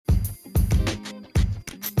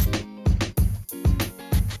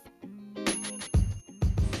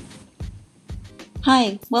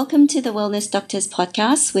Hi, welcome to the Wellness Doctors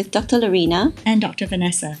podcast with Dr. Laurena and Dr.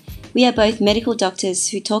 Vanessa. We are both medical doctors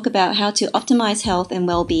who talk about how to optimize health and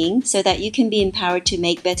well-being so that you can be empowered to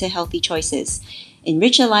make better healthy choices,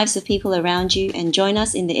 enrich the lives of people around you, and join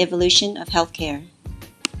us in the evolution of healthcare.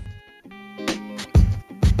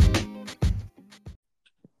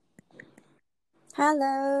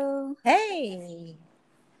 Hello. Hey,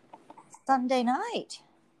 Sunday night.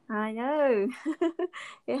 I know.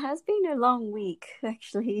 It has been a long week,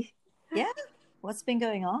 actually. Yeah, what's been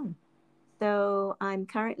going on? So I'm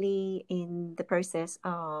currently in the process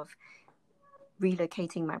of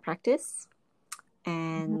relocating my practice.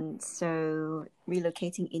 And so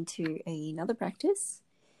relocating into another practice.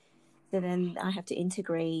 So then I have to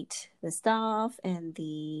integrate the staff and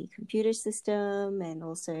the computer system and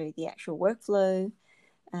also the actual workflow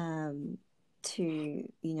to,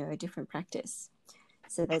 a different practice.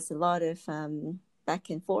 So there's a lot of back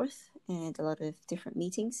and forth and a lot of different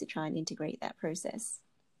meetings to try and integrate that process.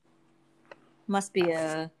 Must be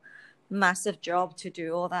a massive job to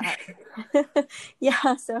do all that.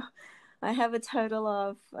 Yeah, so I have a total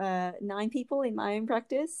of 9 people in my own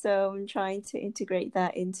practice, so I'm trying to integrate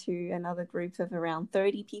that into another group of around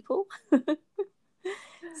 30 people.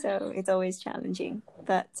 So it's always challenging,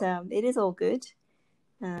 but it is all good.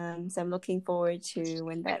 So I'm looking forward to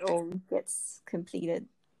when that all gets completed.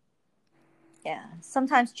 Yeah,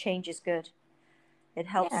 sometimes change is good. It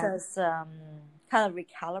helps us kind of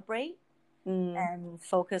recalibrate and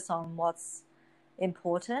focus on what's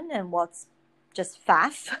important and what's just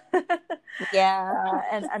faff.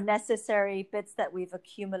 And unnecessary bits that we've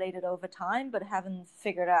accumulated over time but haven't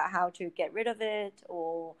figured out how to get rid of it,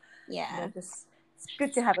 or just it's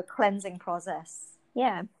good to have a cleansing process.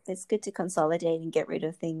 Yeah, it's good to consolidate and get rid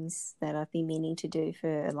of things that I've been meaning to do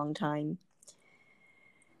for a long time.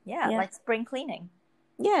 Yeah, like spring cleaning.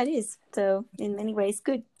 Yeah, it is. So in many ways,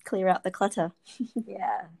 good. Clear out the clutter.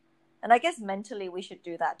 Yeah. And I guess mentally we should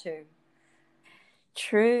do that too.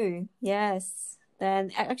 True. Yes.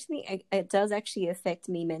 And actually, it does actually affect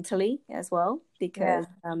me mentally as well, because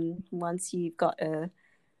once you've got a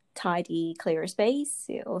tidy, clearer space,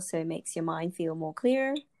 it also makes your mind feel more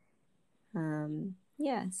clear.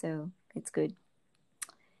 So it's good.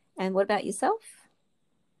 And what about yourself?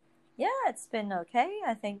 Yeah, it's been okay.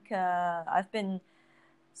 I think I've been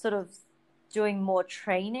sort of doing more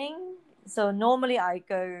training. So normally I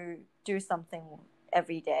go do something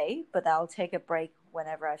every day, but I'll take a break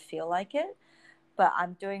whenever I feel like it. But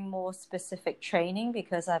I'm doing more specific training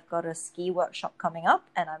because I've got a ski workshop coming up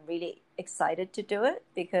and I'm really excited to do it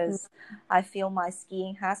because I feel my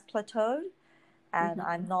skiing has plateaued and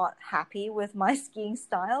I'm not happy with my skiing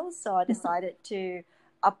style. So I decided to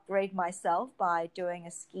upgrade myself by doing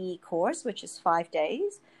a ski course, which is 5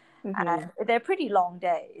 days. And they're pretty long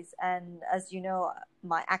days. And as you know,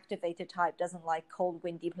 my activated type doesn't like cold,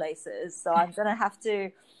 windy places. So I'm going to have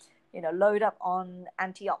to load up on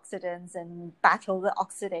antioxidants and battle the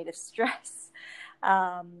oxidative stress.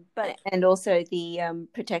 And also the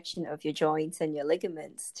protection of your joints and your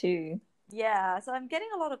ligaments too. Yeah, so I'm getting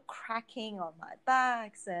a lot of cracking on my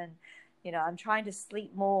backs, and I'm trying to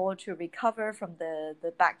sleep more to recover from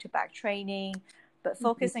the back-to-back training, but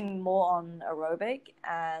focusing more on aerobic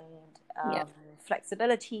and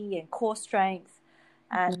flexibility and core strength.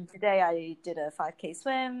 And today I did a 5K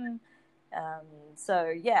swim.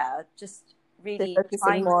 Just really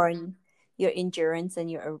focusing more on your endurance and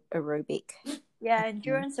your aerobic. Yeah,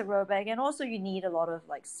 endurance, aerobic, and also you need a lot of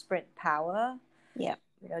like sprint power. Yeah.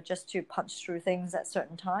 Just to punch through things at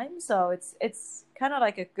certain times. So it's kind of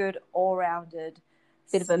like a good all-rounded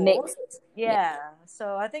bit of a mix. Yeah.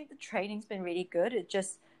 So I think the training's been really good. It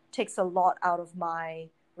just takes a lot out of my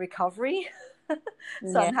recovery.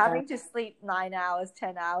 I'm having to sleep 9 hours,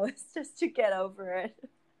 10 hours just to get over it.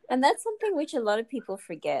 And that's something which a lot of people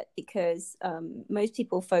forget because most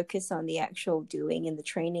people focus on the actual doing and the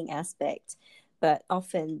training aspect, but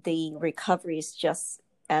often the recovery is just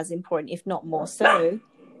as important, if not more so,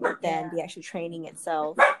 than the actual training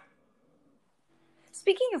itself.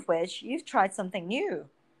 Speaking of which, you've tried something new.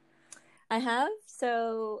 I have.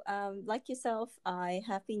 So, like yourself, I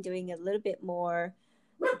have been doing a little bit more.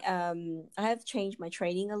 I have changed my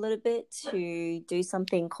training a little bit to do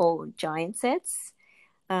something called giant sets.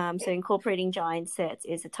 So incorporating giant sets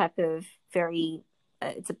is a type of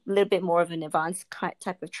it's a little bit more of an advanced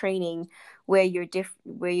type of training where you're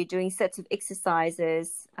doing sets of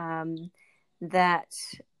exercises that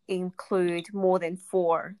include more than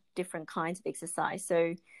 4 different kinds of exercise.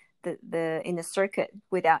 So the in a circuit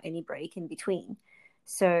without any break in between.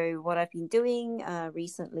 So what I've been doing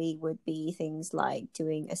recently would be things like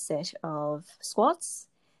doing a set of squats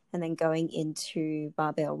and then going into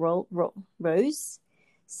barbell rows.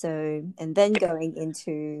 So, and then going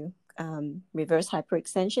into reverse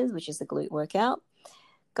hyperextensions, which is the glute workout,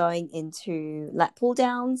 going into lat pull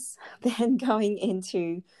downs, then going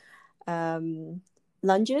into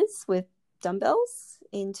lunges with dumbbells,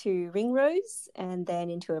 into ring rows, and then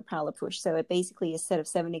into a prowler push. So it basically is a set of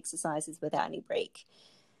 7 exercises without any break.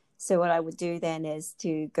 So what I would do then is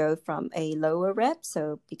to go from a lower rep,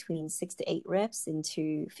 so between 6 to 8 reps,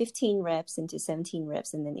 into 15 reps, into 17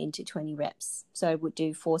 reps, and then into 20 reps. So I would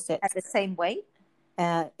do 4 sets. At the same weight?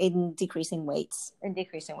 In decreasing weights. In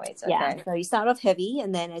decreasing weights, okay. Yeah, so you start off heavy,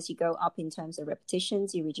 and then as you go up in terms of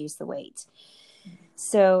repetitions, you reduce the weight.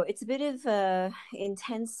 So it's a bit of a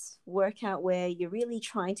intense workout where you're really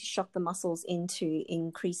trying to shock the muscles into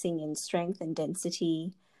increasing in strength and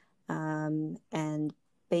density, and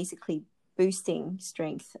basically boosting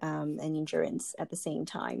strength and endurance at the same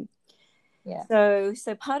time. Yeah.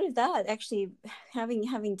 So part of that, actually,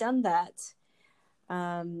 having done that,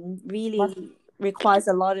 really requires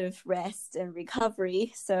a lot of rest and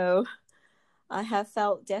recovery. So I have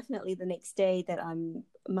felt definitely the next day that I'm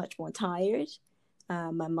much more tired.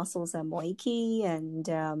 My muscles are more achy, and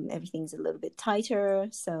everything's a little bit tighter.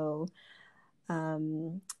 So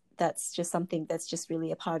that's just something that's just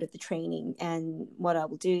really a part of the training. And what I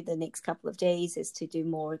will do the next couple of days is to do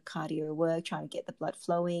more cardio work, trying to get the blood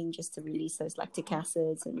flowing, just to release those lactic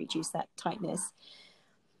acids and reduce that tightness.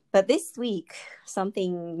 But this week,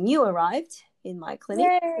 something new arrived in my clinic.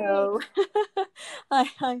 Yay! So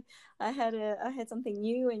I had something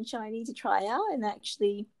new and shiny to try out, and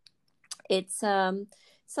actually it's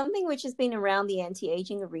something which has been around the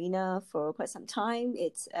anti-aging arena for quite some time.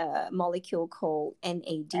 It's a molecule called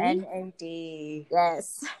NAD. NAD.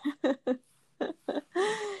 Yes.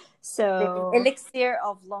 So the elixir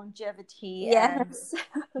of longevity, yes,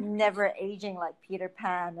 and never aging, like Peter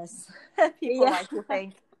Pan, as people like to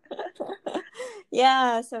think.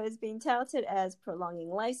 Yeah, so it's been touted as prolonging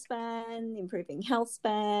lifespan, improving health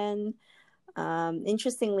span.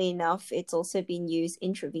 Interestingly enough, it's also been used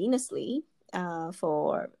intravenously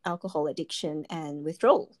for alcohol addiction and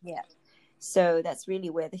withdrawal. Yeah. So that's really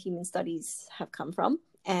where the human studies have come from.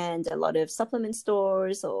 And a lot of supplement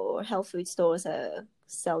stores or health food stores are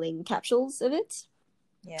selling capsules of it.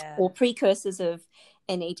 Yeah. Or precursors of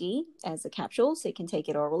NAD as a capsule, so you can take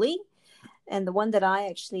it orally. And the one that I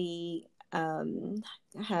actually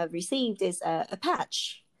have received is a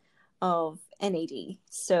patch of NAD.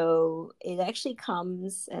 So it actually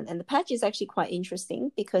comes, and the patch is actually quite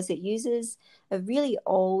interesting because it uses a really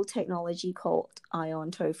old technology called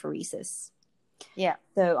iontophoresis. Yeah.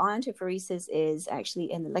 So iontophoresis is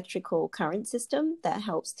actually an electrical current system that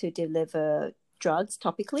helps to deliver drugs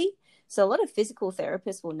topically. So a lot of physical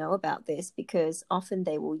therapists will know about this because often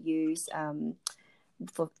they will use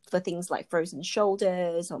for things like frozen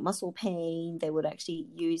shoulders or muscle pain, they would actually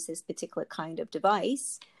use this particular kind of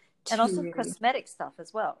device. And also cosmetic stuff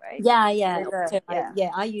as well, right? Yeah. So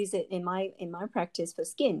I use it in my practice for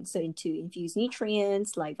skin. So to infuse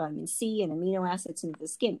nutrients like vitamin C and amino acids into the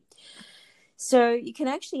skin. So you can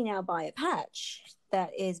actually now buy a patch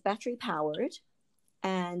that is battery powered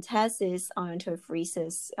and has this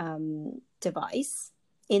iontophoresis device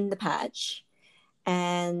in the patch.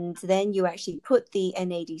 And then you actually put the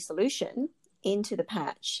NAD solution into the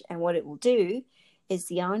patch. And what it will do is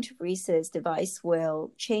the iontophoresis device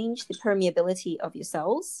will change the permeability of your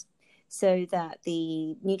cells so that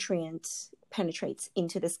the nutrient penetrates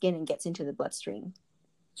into the skin and gets into the bloodstream.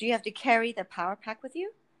 Do you have to carry the power pack with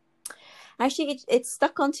you? Actually, it's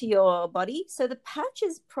stuck onto your body. So the patch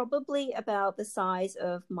is probably about the size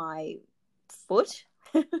of my foot.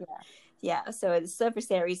 Yeah. So the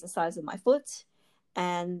surface area is the size of my foot.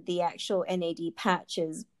 And the actual NAD patch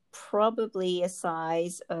is probably a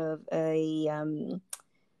size of I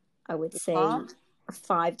would say a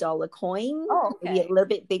 $5 coin. Oh, okay. Maybe a little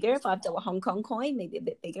bit bigger, $5 Hong Kong coin, maybe a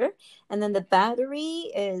bit bigger. And then the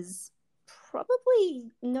battery is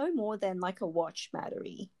probably no more than like a watch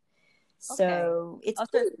battery. So it's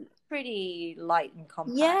pretty light and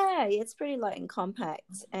compact. Yeah, it's pretty light and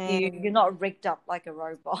compact. And you're not rigged up like a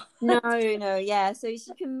robot. No, yeah. So you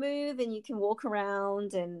can move and you can walk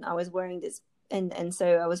around. And I was wearing this, and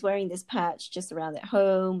so I was wearing this patch just around at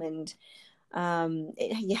home. And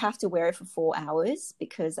you have to wear it for 4 hours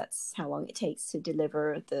because that's how long it takes to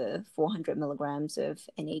deliver the 400 milligrams of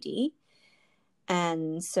NAD.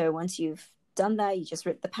 And so once you've done that, you just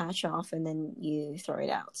rip the patch off and then you throw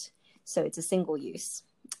it out. So it's a single use.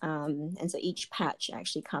 And so each patch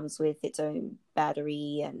actually comes with its own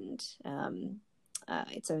battery and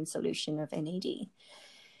its own solution of NAD.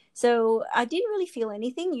 So I didn't really feel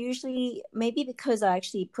anything, usually maybe because I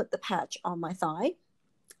actually put the patch on my thigh.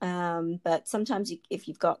 But sometimes if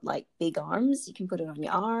you've got like big arms, you can put it on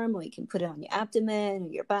your arm, or you can put it on your abdomen or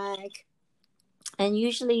your back. And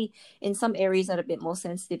usually in some areas that are a bit more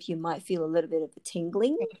sensitive, you might feel a little bit of a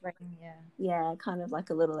tingling. Yeah, kind of like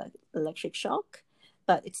a little electric shock,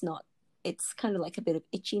 but it's kind of like a bit of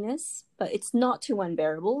itchiness, but it's not too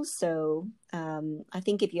unbearable. So I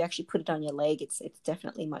think if you actually put it on your leg, it's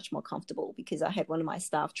definitely much more comfortable, because I had one of my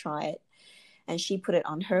staff try it and she put it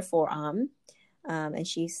on her forearm. And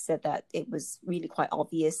she said that it was really quite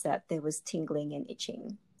obvious that there was tingling and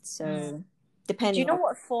itching. So depending. Do you know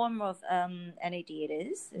what form of NAD it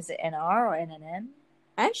is? Is it NR or NNM?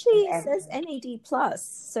 Actually, it says NAD plus.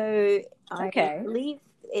 So I believe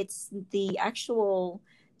it's the actual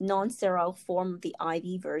non-sterile form of the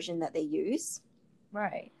IV version that they use.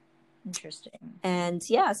 Right. Interesting. And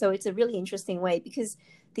yeah, so it's a really interesting way, because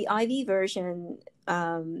the IV version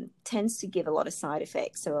tends to give a lot of side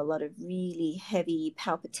effects. So a lot of really heavy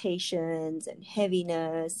palpitations and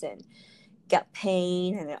heaviness and gut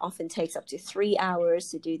pain. And it often takes up to 3 hours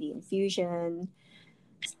to do the infusion.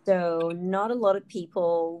 So not a lot of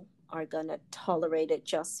people are going to tolerate it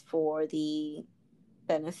just for the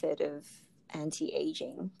benefit of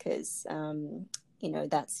anti-aging, because,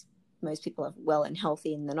 that's most people are well and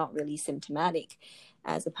healthy and they're not really symptomatic,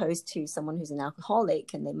 as opposed to someone who's an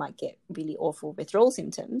alcoholic and they might get really awful withdrawal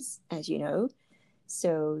symptoms, as you know.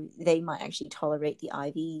 So they might actually tolerate the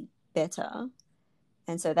IV better.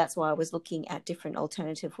 And so that's why I was looking at different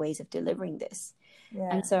alternative ways of delivering this. Yeah.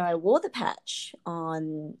 And so I wore the patch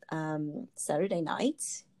on Saturday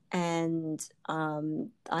night, and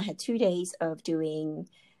I had 2 days of doing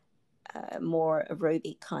more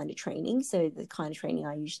aerobic kind of training. So the kind of training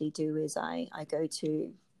I usually do is I go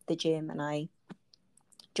to the gym and I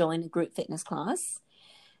join a group fitness class,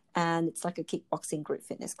 and it's like a kickboxing group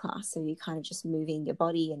fitness class. So you're kind of just moving your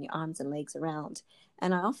body and your arms and legs around.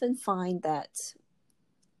 And I often find that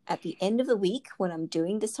at the end of the week, when I'm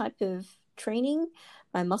doing this type of training,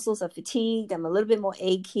 my muscles are fatigued, I'm a little bit more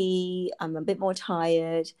achy, I'm a bit more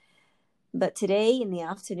tired. But today in the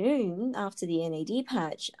afternoon, after the NAD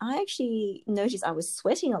patch, I actually noticed I was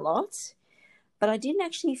sweating a lot, but I didn't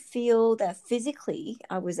actually feel that physically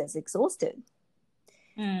I was as exhausted.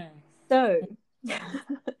 So,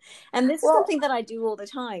 and this is something that I do all the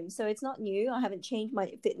time. So it's not new. I haven't changed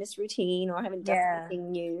my fitness routine, or I haven't done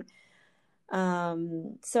anything new.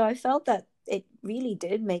 So I felt that it really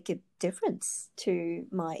did make a difference to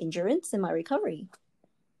my endurance and my recovery.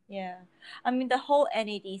 Yeah. I mean, the whole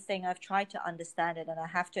NAD thing, I've tried to understand it, and I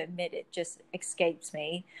have to admit it just escapes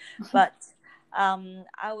me. But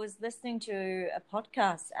I was listening to a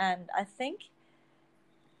podcast, and I think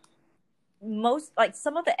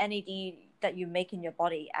some of the NAD that you make in your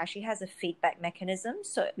body actually has a feedback mechanism.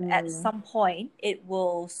 So at some point, it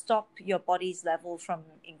will stop your body's level from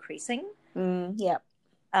increasing. Yeah.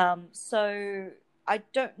 So I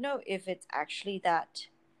don't know if it's actually that,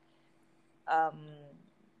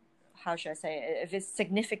 how should I say it, if it's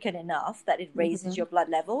significant enough that it raises your blood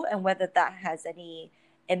level, and whether that has any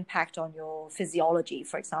impact on your physiology,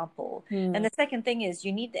 for example. And the second thing is,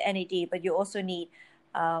 you need the NAD, but you also need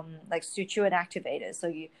like sirtuin activators.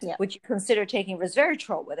 So would you consider taking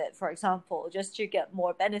resveratrol with it, for example, just to get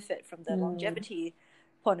more benefit from the longevity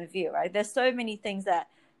point of view, right? There's so many things that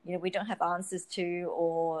we don't have answers to,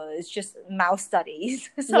 or it's just mouse studies.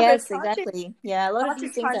 So yes, exactly. A lot of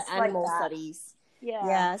these things are animal studies.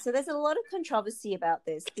 Yeah. So there's a lot of controversy about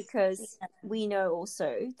this, because we know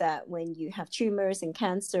also that when you have tumors and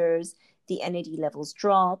cancers, the NAD levels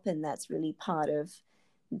drop, and that's really part of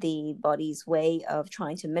the body's way of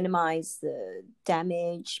trying to minimize the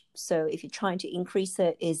damage. So if you're trying to increase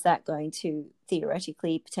it, is that going to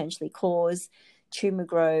theoretically potentially cause tumor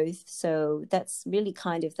growth? So that's really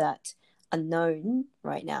kind of that unknown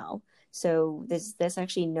right now. So there's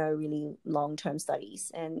actually no really long-term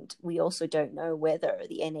studies, and we also don't know whether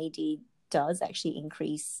the NAD does actually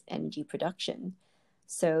increase energy production.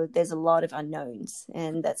 So there's a lot of unknowns,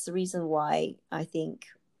 and that's the reason why I think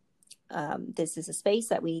this is a space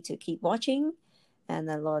that we need to keep watching, and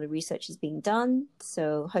a lot of research is being done.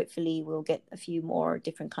 So hopefully we'll get a few more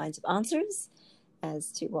different kinds of answers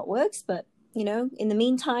as to what works. But in the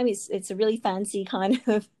meantime, it's a really fancy kind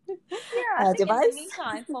of I think device. In the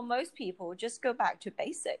meantime, for most people, just go back to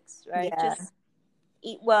basics, right? Just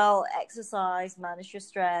eat well, exercise, manage your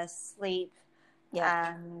stress, sleep,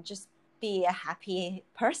 and just be a happy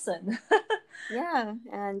person.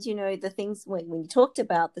 And the things when you talked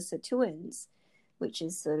about the sirtuins, which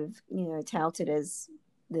is sort of touted as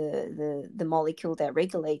the molecule that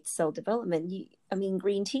regulates cell development.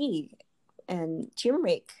 Green tea and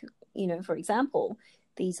turmeric, for example,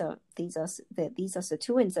 these are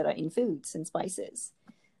sirtuins that are in foods and spices.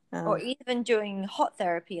 Or even doing hot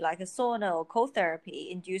therapy, like a sauna or cold therapy,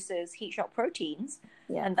 induces heat shock proteins,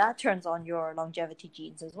 and that turns on your longevity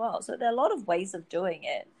genes as well. So there are a lot of ways of doing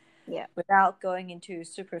it, without going into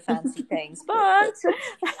super fancy things. But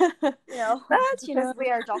because we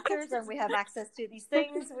are doctors and we have access to these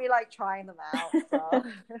things, we like trying them out. So.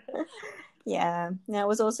 Yeah. Now, I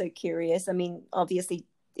was also curious. I mean, obviously,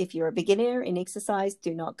 if you're a beginner in exercise,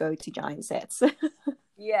 do not go to giant sets.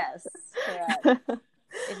 Yes, correct.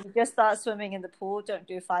 If you just start swimming in the pool, don't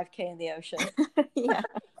do 5K in the ocean. Yeah.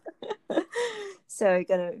 So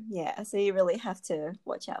you really have to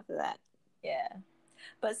watch out for that. Yeah.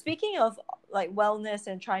 But speaking of like wellness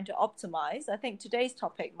and trying to optimize, I think today's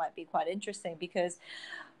topic might be quite interesting, because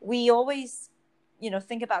we always,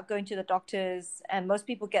 think about going to the doctors, and most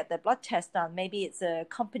people get their blood test done. Maybe it's a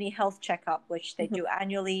company health checkup, which they do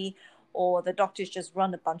annually, or the doctors just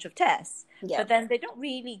run a bunch of tests. Yeah. But then they don't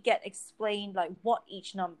really get explained like what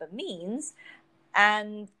each number means.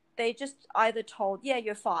 And they just either told, yeah,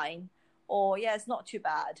 you're fine, or yeah, it's not too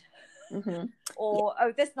bad. Mm-hmm. Or,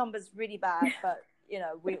 oh, this number's really bad, but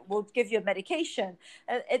we'll give you a medication.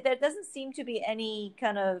 There doesn't seem to be any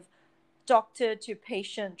kind of doctor to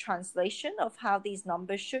patient translation of how these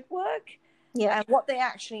numbers should work. Yeah. And what they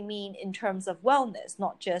actually mean in terms of wellness,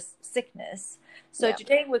 not just sickness. So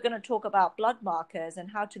today we're going to talk about blood markers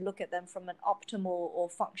and how to look at them from an optimal or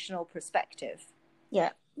functional perspective. Yeah,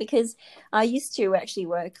 because I used to actually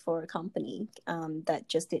work for a company that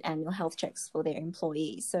just did annual health checks for their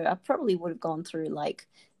employees. So I probably would have gone through like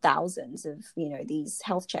thousands of, these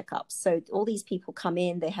health checkups. So all these people come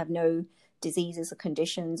in, they have no diseases or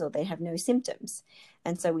conditions, or they have no symptoms.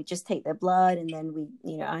 And so we just take their blood, and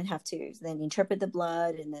then I'd have to then interpret the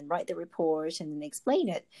blood and then write the report and then explain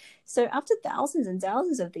it. So after thousands and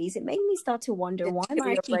thousands of these, it made me start to wonder, why am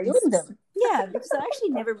I actually doing them? Yeah, because I actually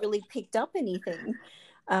never really picked up anything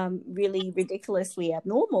really ridiculously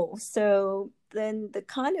abnormal. So then the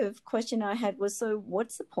kind of question I had was, so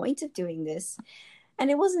what's the point of doing this? And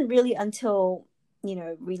it wasn't really until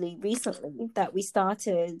really recently that we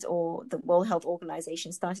started, or the World Health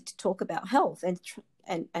Organization started to talk about health.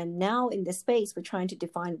 And now in this space, we're trying to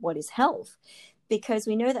define what is health, because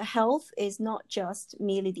we know that health is not just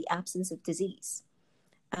merely the absence of disease.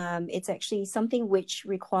 It's actually something which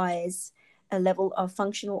requires a level of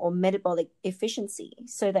functional or metabolic efficiency,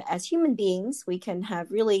 so that as human beings, we can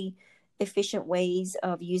have really efficient ways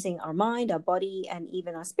of using our mind, our body, and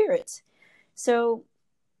even our spirit. So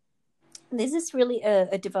this is really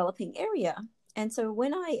a developing area. And so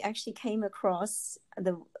when I actually came across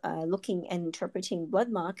the looking and interpreting blood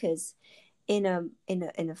markers in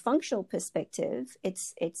a functional perspective,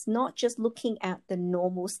 it's not just looking at the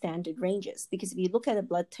normal standard ranges, because if you look at a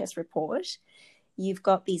blood test report, you've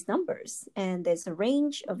got these numbers, and there's a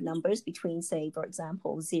range of numbers between, say, for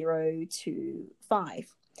example, 0 to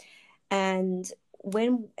 5. And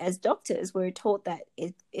when, as doctors, we're taught that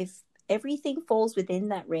if everything falls within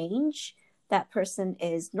that range, that person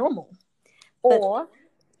is normal. Or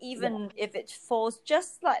even if it falls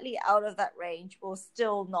just slightly out of that range, we'll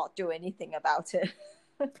still not do anything about it.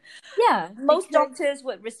 Yeah. Most doctors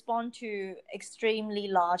would respond to extremely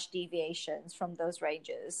large deviations from those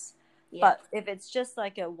ranges. Yeah. But if it's just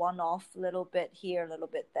like a one-off, little bit here, a little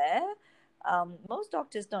bit there, most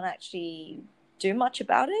doctors don't actually do much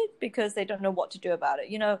about it, because they don't know what to do about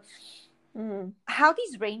it. How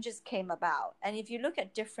these ranges came about. And if you look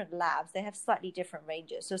at different labs, they have slightly different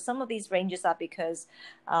ranges. So some of these ranges are because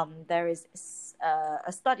there is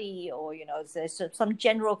a study, or, there's some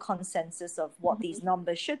general consensus of what these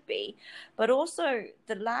numbers should be. But also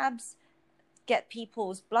the labs get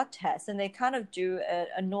people's blood tests, and they kind of do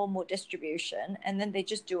a normal distribution, and then they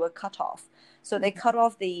just do a cutoff. So they cut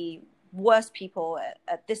off the worst people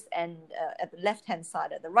at this end, at the left-hand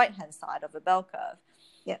side, at the right-hand side of a bell curve.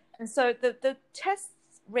 Yeah. And so the test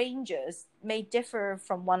ranges may differ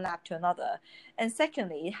from one lab to another. And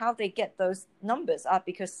secondly, how they get those numbers are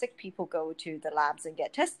because sick people go to the labs and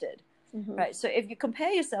get tested. Mm-hmm. Right. So if you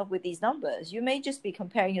compare yourself with these numbers, you may just be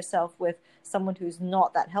comparing yourself with someone who's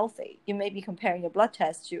not that healthy. You may be comparing your blood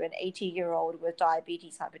test to an 80-year-old with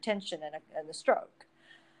diabetes, hypertension, and a stroke.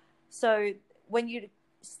 So when you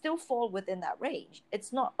still fall within that range,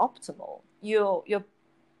 it's not optimal. You're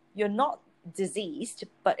not diseased,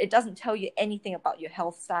 but it doesn't tell you anything about your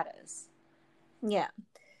health status. Yeah.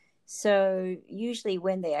 So usually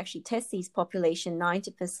when they actually test these population,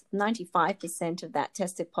 95% of that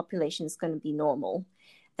tested population is going to be normal.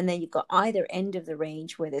 And then you've got either end of the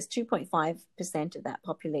range where there's 2.5% of that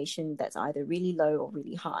population that's either really low or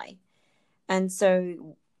really high. And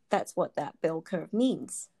so that's what that bell curve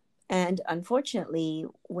means. And unfortunately,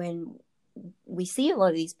 when we see a lot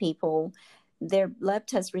of these people, their lab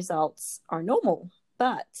test results are normal,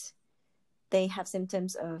 but they have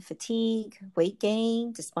symptoms of fatigue, weight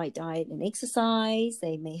gain, despite diet and exercise.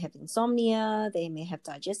 They may have insomnia. They may have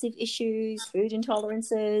digestive issues, food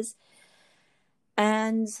intolerances.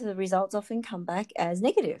 And the results often come back as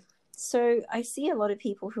negative. So I see a lot of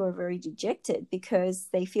people who are very dejected because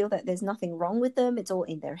they feel that there's nothing wrong with them. It's all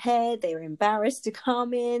in their head. They're embarrassed to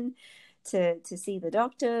come in to see the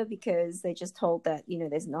doctor because they're just told that,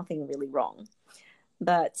 there's nothing really wrong.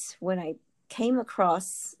 But when I came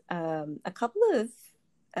across a couple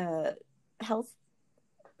of health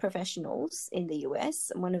professionals in the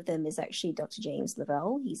US, one of them is actually Dr. James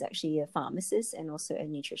Lavelle. He's actually a pharmacist and also a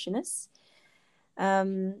nutritionist.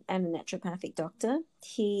 And a naturopathic doctor.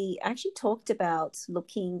 He actually talked about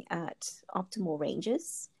looking at optimal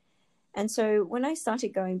ranges. And so when I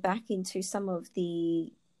started going back into some of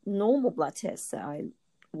the normal blood tests that I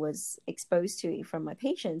was exposed to from my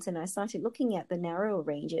patients, and I started looking at the narrower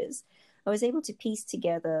ranges, I was able to piece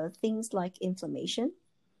together things like inflammation,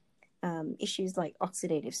 issues like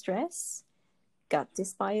oxidative stress, gut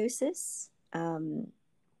dysbiosis,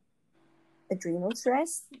 adrenal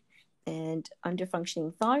stress, and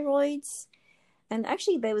underfunctioning thyroids. And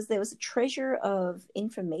actually there was a treasure of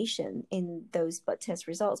information in those blood test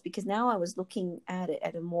results, because now I was looking at it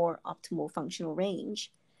at a more optimal functional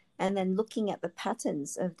range and then looking at the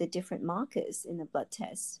patterns of the different markers in the blood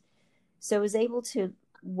test. So I was able to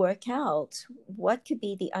work out what could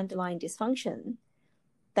be the underlying dysfunction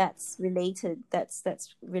that's related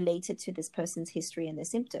to this person's history and their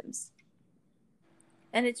symptoms.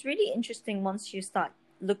 And it's really interesting once you start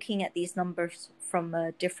looking at these numbers from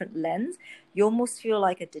a different lens, you almost feel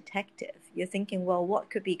like a detective. You're thinking, well,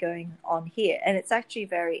 what could be going on here? And it's actually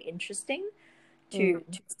very interesting to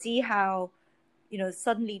see how,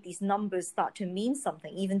 suddenly these numbers start to mean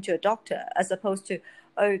something, even to a doctor, as opposed to,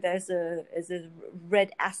 oh, there's a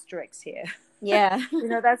red asterisk here. Yeah.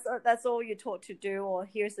 That's all you're taught to do, or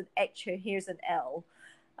here's an H, here's an L.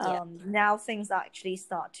 Now things actually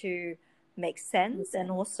start to make sense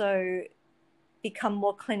and also become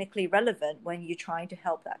more clinically relevant when you're trying to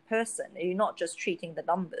help that person. You're not just treating the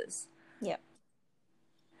numbers. Yeah.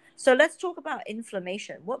 So let's talk about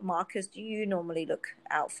inflammation. What markers do you normally look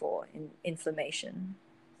out for in inflammation?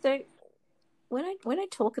 So when I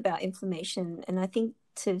talk about inflammation, and I think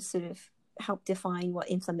to sort of help define what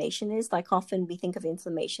inflammation is, like often we think of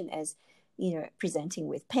inflammation as, presenting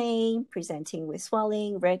with pain, presenting with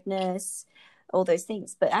swelling, redness, all those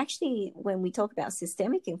things. But actually, when we talk about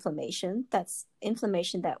systemic inflammation, that's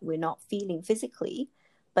inflammation that we're not feeling physically,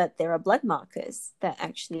 but there are blood markers that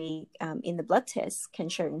actually in the blood tests can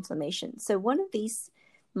show inflammation. So one of these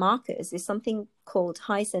markers is something called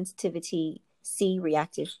high sensitivity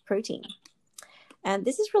C-reactive protein. And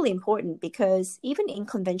this is really important because even in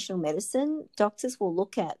conventional medicine, doctors will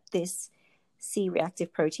look at this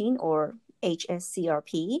C-reactive protein, or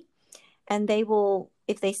hsCRP, and they will,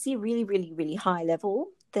 if they see really, really, really high level,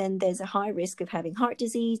 then there's a high risk of having heart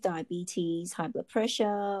disease, diabetes, high blood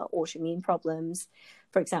pressure, autoimmune problems,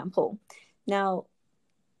 for example. Now,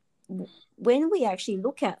 when we actually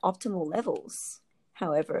look at optimal levels,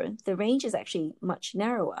 however, the range is actually much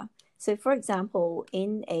narrower. So, for example,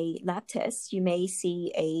 in a lab test, you may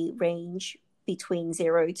see a range between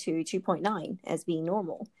 0 to 2.9 as being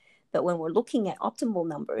normal. But when we're looking at optimal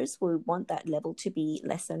numbers, we want that level to be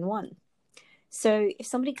less than 1. So if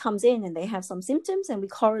somebody comes in and they have some symptoms and we're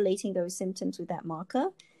correlating those symptoms with that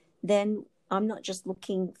marker, then I'm not just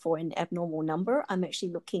looking for an abnormal number. I'm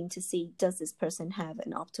actually looking to see, does this person have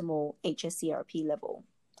an optimal hsCRP level?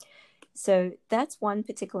 So that's one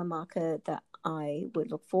particular marker that I would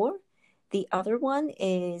look for. The other one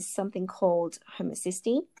is something called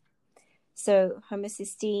homocysteine. So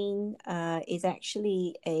homocysteine is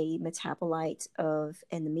actually a metabolite of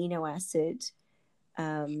an amino acid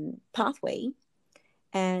pathway.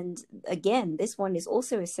 And again, this one is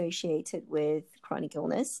also associated with chronic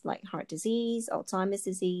illness like heart disease, Alzheimer's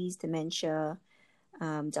disease, dementia,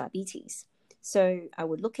 diabetes. So I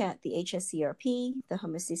would look at the hsCRP, the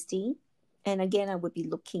homocysteine, and again, I would be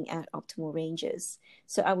looking at optimal ranges.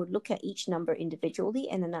 So I would look at each number individually,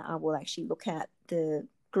 and then I will actually look at the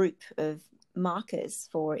group of markers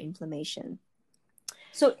for inflammation.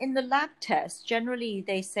 So in the lab test, generally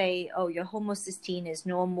they say, oh, your homocysteine is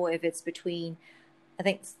normal if it's between I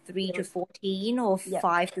think 3 to 14 or Yep.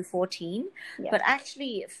 5 to 14. Yep. But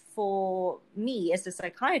actually, for me as a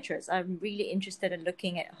psychiatrist, I'm really interested in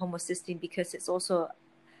looking at homocysteine because it's also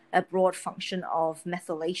a broad function of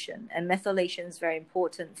methylation. And methylation is very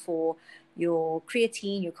important for your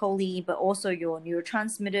creatine, your choline, but also your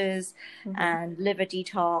neurotransmitters and liver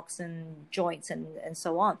detox and joints and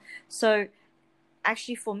so on. So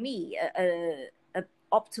actually, for me, a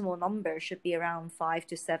optimal number should be around 5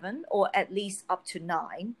 to 7, or at least up to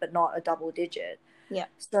 9, but not a double digit. Yeah.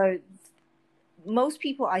 So most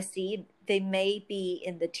people I see, they may be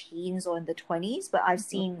in the teens or in the 20s, but I've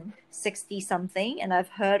seen 60 something, and I've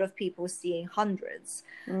heard of people seeing hundreds.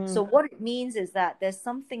 So what it means is that there's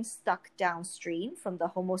something stuck downstream from the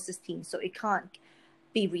homocysteine, so it can't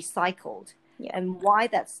be recycled. Yeah. And why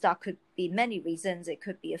that's stuck could be many reasons. It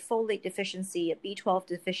could be a folate deficiency, a B12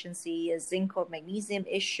 deficiency, a zinc or magnesium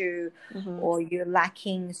issue, or you're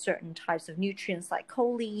lacking certain types of nutrients like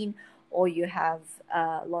choline, or you have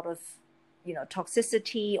a lot of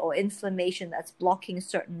toxicity or inflammation that's blocking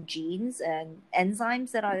certain genes and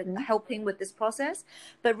enzymes that are helping with this process.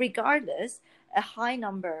 But regardless, a high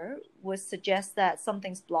number would suggest that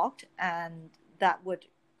something's blocked, and that would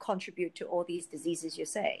contribute to all these diseases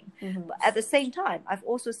you're saying. But at the same time, I've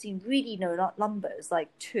also seen really low numbers like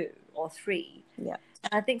 2 or 3. Yeah.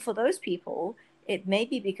 And I think for those people, it may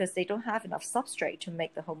be because they don't have enough substrate to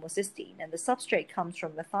make the homocysteine, and the substrate comes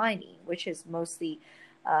from methionine, which is mostly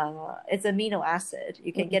it's amino acid.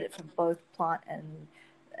 You can get it from both plant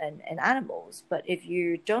and animals, but if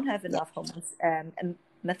you don't have enough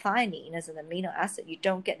methionine as an amino acid, you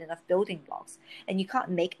don't get enough building blocks, and you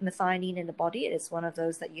can't make methionine in the body. It's one of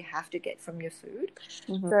those that you have to get from your food.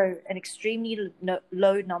 So an extremely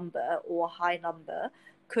low number or high number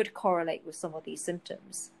could correlate with some of these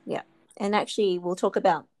symptoms. Yeah. And actually, we'll talk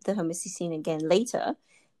about the homocysteine again later,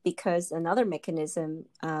 because another mechanism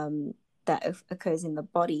that occurs in the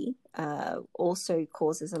body also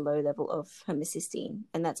causes a low level of homocysteine,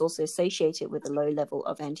 and that's also associated with a low level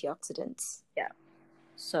of antioxidants. Yeah.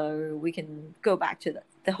 So we can go back to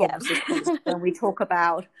the homocysteine when we talk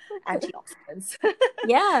about antioxidants.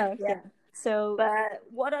 Yeah. So, but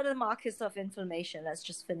what are the markers of inflammation? Let's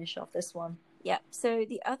just finish off this one. Yeah. So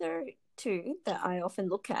the other two that I often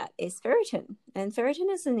look at is ferritin, and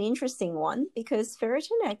ferritin is an interesting one because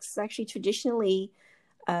ferritin is actually traditionally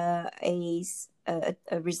a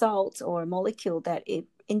result or a molecule that it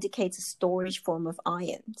indicates a storage form of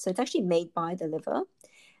iron. So it's actually made by the liver,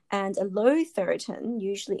 and a low ferritin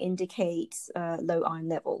usually indicates low iron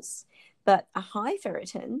levels, but a high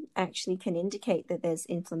ferritin actually can indicate that there's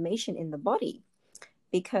inflammation in the body,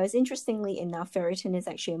 because interestingly enough, ferritin is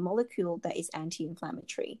actually a molecule that is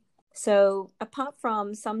anti-inflammatory. So apart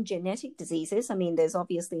from some genetic diseases, I mean, there's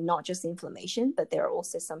obviously not just inflammation, but there are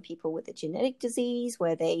also some people with a genetic disease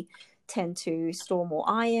where they tend to store more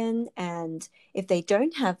iron. And if they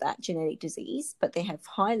don't have that genetic disease, but they have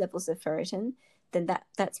high levels of ferritin, then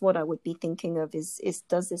that's what I would be thinking of is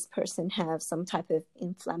does this person have some type of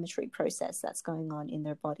inflammatory process that's going on in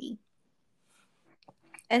their body?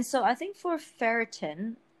 And so I think for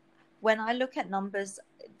ferritin, when I look at numbers,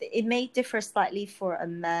 it may differ slightly for a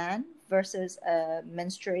man versus a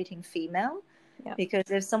menstruating female. Yeah. Because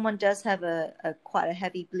if someone does have a quite a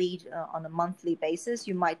heavy bleed on a monthly basis,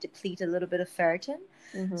 you might deplete a little bit of ferritin.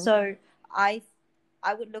 So I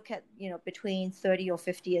would look at, between 30 or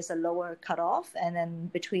 50 as a lower cutoff, and then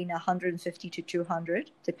between 150 to 200,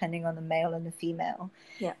 depending on the male and the female.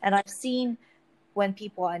 Yeah. And I've seen when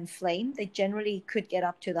people are inflamed, they generally could get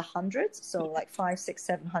up to the hundreds, so like 500,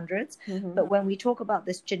 600, 700s. But when we talk about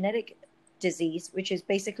this genetic disease, which is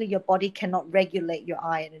basically your body cannot regulate your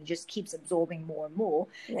iron and just keeps absorbing more and more,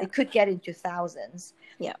 it could get into thousands.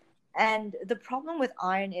 Yeah. And the problem with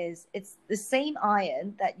iron is it's the same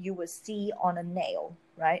iron that you would see on a nail,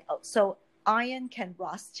 right? So iron can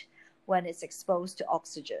rust when it's exposed to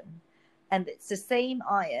oxygen. And it's the same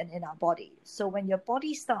iron in our body. So when your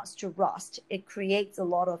body starts to rust, it creates a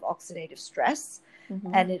lot of oxidative stress.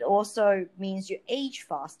 And it also means you age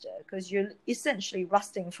faster because you're essentially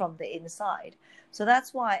rusting from the inside. So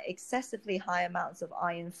that's why excessively high amounts of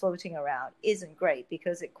iron floating around isn't great,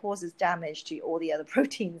 because it causes damage to all the other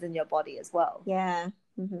proteins in your body as well. Yeah.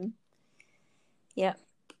 Yeah.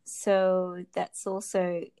 So that's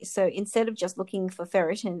also, so instead of just looking for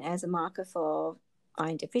ferritin as a marker for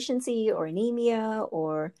iron deficiency or anemia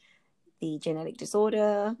or the genetic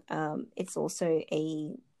disorder, it's also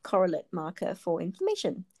a correlate marker for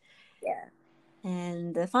inflammation. Yeah.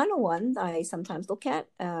 And the final one I sometimes look at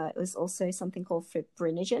is also something called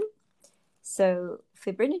fibrinogen. So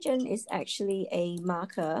fibrinogen is actually a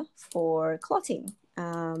marker for clotting.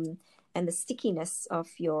 and the stickiness of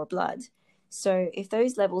your blood. So if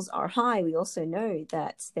those levels are high, we also know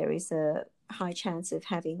that there is a high chance of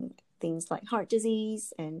having things like heart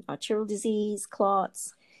disease and arterial disease,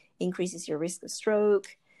 clots, increases your risk of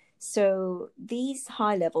stroke. So these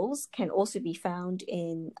high levels can also be found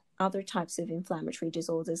in other types of inflammatory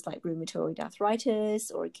disorders like rheumatoid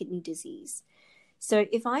arthritis or kidney disease. So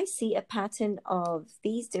if I see a pattern of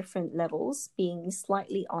these different levels being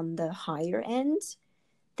slightly on the higher end,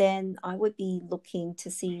 then I would be looking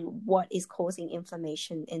to see what is causing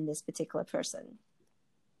inflammation in this particular person.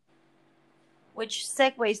 Which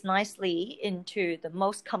segues nicely into the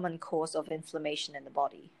most common cause of inflammation in the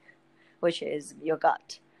body, which is your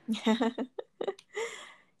gut.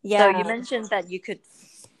 Yeah. So you mentioned that you could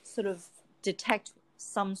sort of detect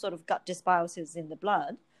some sort of gut dysbiosis in the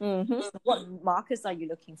blood. Mm-hmm. So what markers are you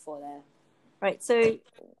looking for there? Right. So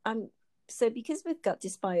because with gut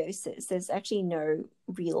dysbiosis, there's actually no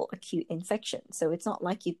real acute infection. So it's not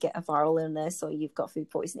like you get a viral illness or you've got food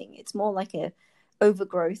poisoning. It's more like a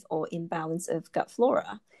overgrowth or imbalance of gut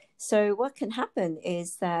flora. So what can happen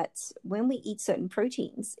is that when we eat certain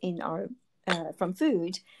proteins in our from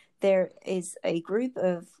food, there is a group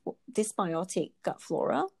of dysbiotic gut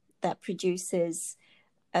flora that produces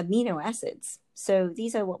amino acids. So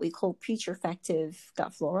these are what we call putrefactive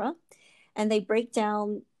gut flora, and they break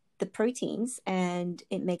down the proteins and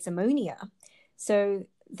it makes ammonia. So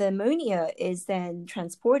the ammonia is then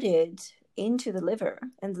transported into the liver,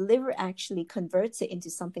 and the liver actually converts it into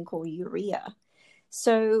something called urea.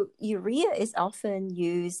 So urea is often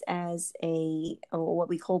used as or what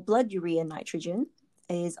we call blood urea nitrogen,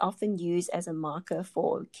 is often used as a marker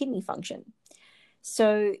for kidney function.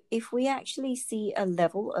 So if we actually see a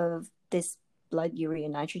level of this blood urea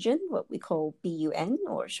nitrogen, what we call BUN,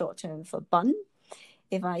 or short term for BUN,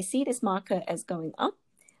 if I see this marker as going up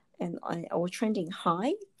or trending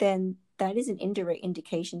high, then that is an indirect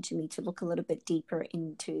indication to me to look a little bit deeper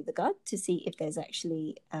into the gut to see if there's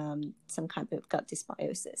actually some kind of gut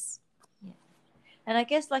dysbiosis. Yeah. And I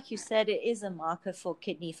guess, like you said, it is a marker for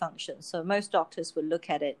kidney function. So most doctors will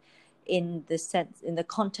look at it in the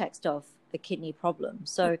context of the kidney problem.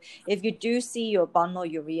 So if you do see your BUN or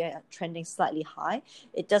urea trending slightly high,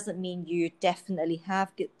 it doesn't mean you definitely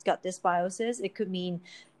have gut dysbiosis. It could mean,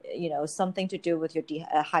 something to do with your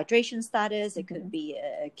hydration status. It could be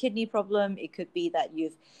a kidney problem. It could be that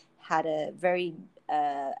you've had a very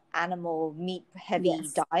animal meat heavy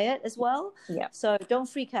diet as well. Yeah. So don't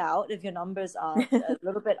freak out if your numbers are a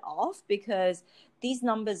little bit off, because these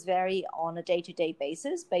numbers vary on a day-to-day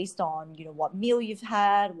basis based on, what meal you've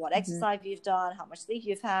had, what exercise you've done, how much sleep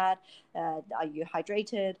you've had, are you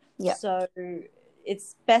hydrated? Yeah. So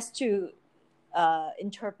it's best to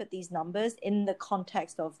interpret these numbers in the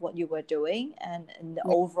context of what you were doing and in the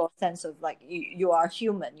overall sense of like you are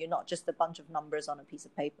human. You're not just a bunch of numbers on a piece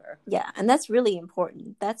of paper. Yeah, and that's really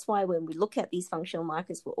important. That's why when we look at these functional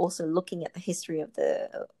markers, we're also looking at the history of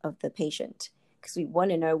the patient, because we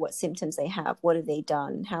want to know what symptoms they have, what have they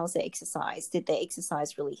done, how's their exercise, did they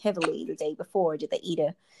exercise really heavily the day before, did they eat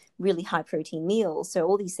a really high protein meal? So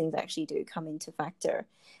all these things actually do come into factor.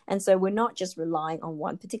 And so we're not just relying on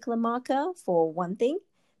one particular marker for one thing,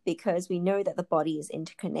 because we know that the body is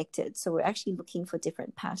interconnected. So we're actually looking for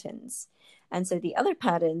different patterns. And so the other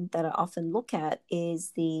pattern that I often look at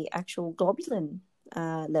is the actual globulin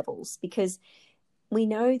levels, because we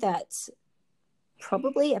know that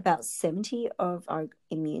probably about 70% of our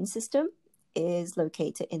immune system is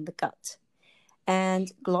located in the gut.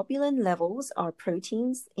 And globulin levels are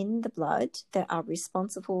proteins in the blood that are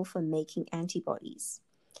responsible for making antibodies.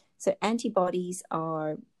 So antibodies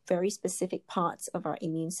are very specific parts of our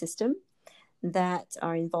immune system that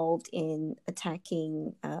are involved in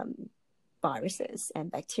attacking viruses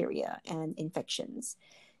and bacteria and infections.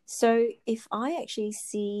 So if I actually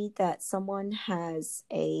see that someone has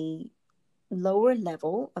a lower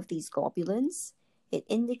level of these globulins, it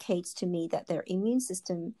indicates to me that their immune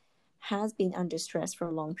system has been under stress for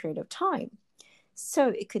a long period of time. So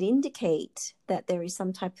it could indicate that there is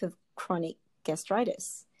some type of chronic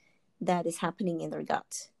gastritis that is happening in their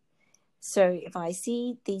gut. So if I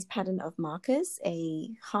see these pattern of markers, a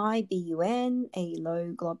high BUN, a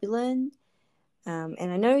low globulin, and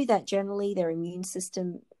I know that generally their immune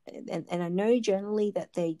system, and I know generally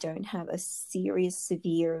that they don't have a serious,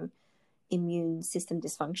 severe immune system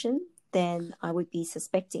dysfunction, then I would be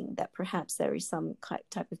suspecting that perhaps there is some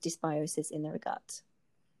type of dysbiosis in their gut.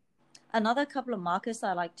 Another couple of markers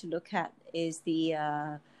I like to look at is the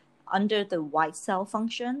under the white cell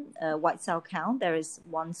function, white cell count. There is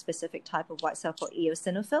one specific type of white cell called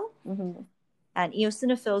eosinophile. And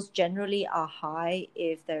eosinophils generally are high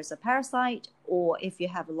if there's a parasite or if you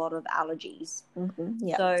have a lot of allergies.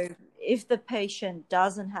 Yeah. So if the patient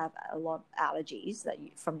doesn't have a lot of allergies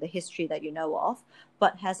from the history that you know of,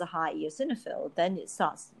 but has a high eosinophil, then it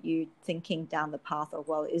starts you thinking down the path of,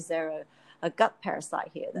 well, is there a gut parasite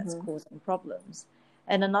here that's causing problems?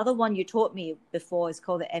 And another one you taught me before is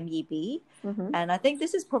called the MEB. And I think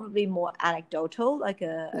this is probably more anecdotal, like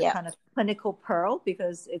a kind of clinical pearl,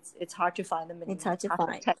 because it's hard to find them in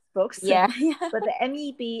textbooks. Yeah. But the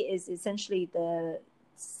MEB is essentially the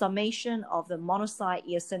summation of the monocyte,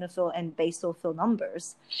 eosinophil, and basophil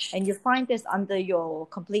numbers. And you find this under your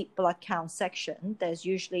complete blood count section. There's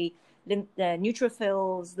usually the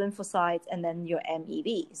neutrophils, lymphocytes, and then your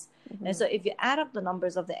MEBs. And so if you add up the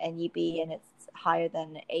numbers of the MEB and it's higher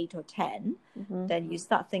than 8 or 10, then you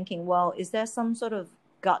start thinking, well, is there some sort of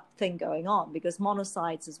gut thing going on? Because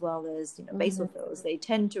monocytes as well as basophils, they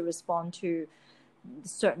tend to respond to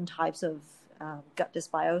certain types of gut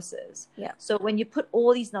dysbiosis. So when you put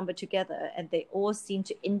all these numbers together and they all seem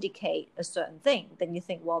to indicate a certain thing, then you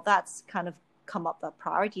think, well, that's kind of come up the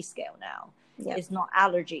priority scale now. It's not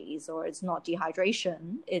allergies or it's not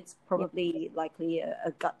dehydration. It's probably likely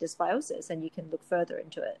a gut dysbiosis, and you can look further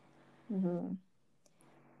into it.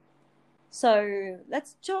 So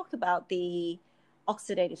let's talk about the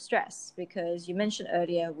oxidative stress, because you mentioned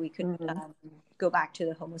earlier we could go back to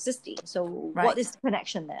the homocysteine. So what is the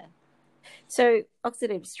connection there? So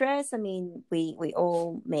oxidative stress, I mean, we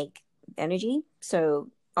all make energy. So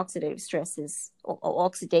oxidative stress or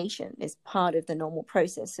oxidation is part of the normal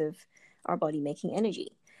process of our body making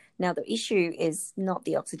energy. Now, the issue is not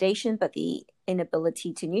the oxidation, but the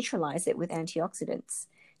inability to neutralize it with antioxidants.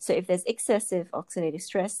 So if there's excessive oxidative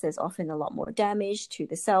stress, there's often a lot more damage to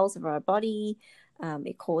the cells of our body.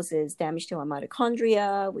 It causes damage to our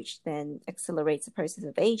mitochondria, which then accelerates the process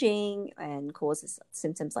of aging and causes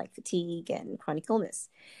symptoms like fatigue and chronic illness.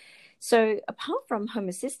 So apart from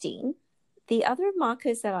homocysteine, the other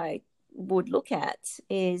markers that I would look at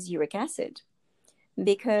is uric acid,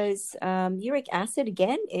 because uric acid,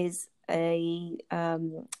 again, is a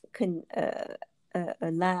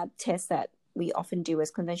lab test that we often do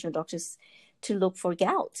as conventional doctors to look for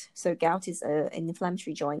gout. So gout is an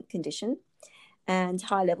inflammatory joint condition, and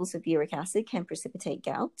high levels of uric acid can precipitate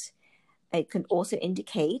gout. It can also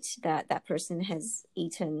indicate that that person has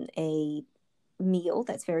eaten a meal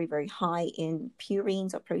that's very, very high in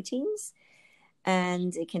purines or proteins.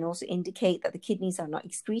 And it can also indicate that the kidneys are not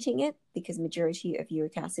excreting it, because majority of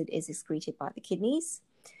uric acid is excreted by the kidneys.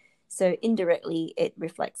 So indirectly, it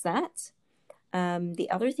reflects that. The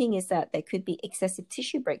other thing is that there could be excessive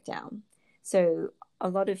tissue breakdown. So a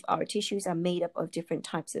lot of our tissues are made up of different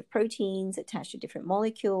types of proteins attached to different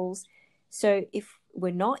molecules. So if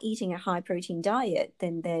we're not eating a high protein diet,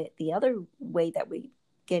 then the other way that we're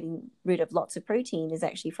getting rid of lots of protein is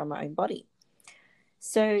actually from our own body.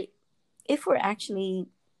 So if we're actually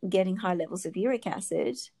getting high levels of uric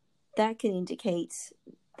acid, that can indicate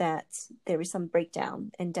that there is some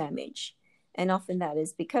breakdown and damage. And often that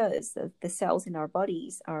is because the cells in our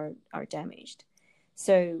bodies are damaged.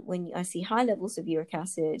 So when I see high levels of uric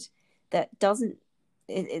acid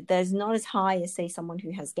there's not as high as, say, someone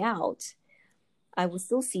who has gout, I will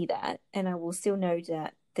still see that, and I will still know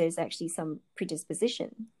that there's actually some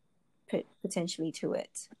predisposition potentially to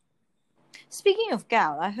it. Speaking of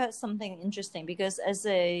gout, I heard something interesting, because as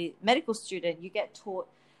a medical student, you get taught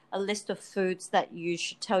a list of foods that you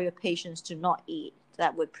should tell your patients to not eat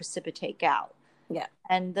that would precipitate gout.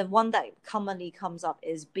 And the one that commonly comes up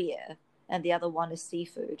is beer, and the other one is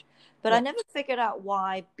seafood. But I never figured out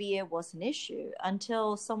why beer was an issue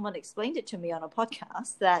until someone explained it to me on a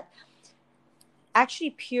podcast, that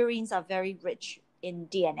actually purines are very rich in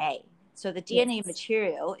DNA. So the DNA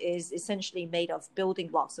material is essentially made of building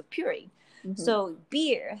blocks of purine. So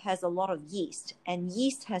beer has a lot of yeast, and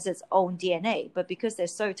yeast has its own DNA, but because they're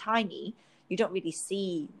so tiny, you don't really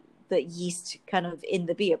see the yeast kind of in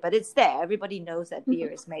the beer, but it's there. Everybody knows that beer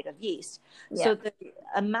is made of yeast. So the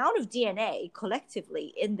amount of DNA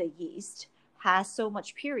collectively in the yeast has so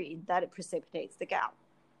much purine that it precipitates the gout.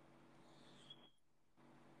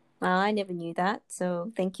 I never knew that,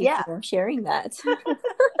 so thank you for sharing that.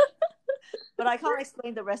 But I can't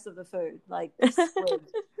explain the rest of the food, like squid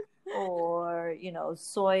or,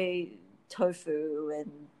 soy tofu and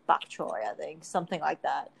bok choy, I think, something like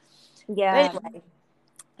that. Yeah. But anyway,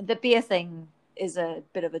 the beer thing is a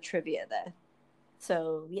bit of a trivia there.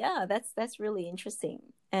 So yeah, that's really interesting.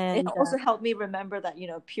 And it also helped me remember that,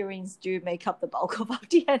 purines do make up the bulk of our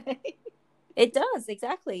DNA. It does,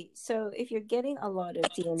 exactly. So if you're getting a lot of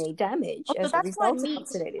DNA damage So as a that's why result of meat,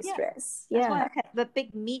 oxidative yeah, stress, that's why yeah, the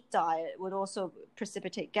big meat diet would also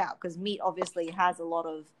precipitate gout, because meat obviously has a lot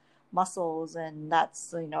of muscles and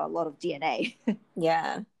that's, you know, a lot of DNA.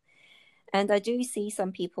 yeah. And I do see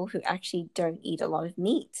some people who actually don't eat a lot of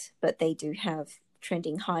meat, but they do have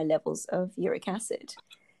trending high levels of uric acid.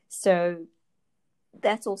 So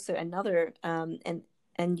that's also another,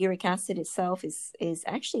 and uric acid itself is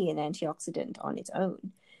actually an antioxidant on its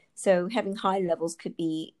own. So having high levels could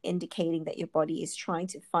be indicating that your body is trying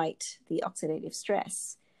to fight the oxidative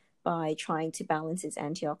stress by trying to balance its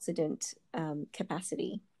antioxidant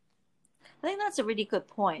capacity. I think that's a really good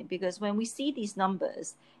point, because when we see these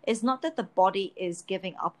numbers, it's not that the body is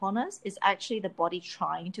giving up on us, it's actually the body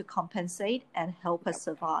trying to compensate and help us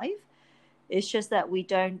survive. It's just that we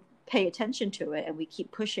don't pay attention to it and we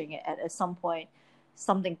keep pushing it, and at some point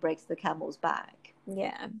something breaks the camel's back.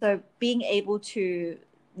 Yeah. So being able to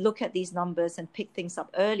look at these numbers and pick things up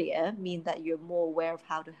earlier mean that you're more aware of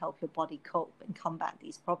how to help your body cope and combat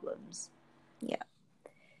these problems. Yeah.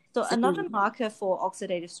 So So, another marker for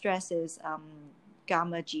oxidative stress is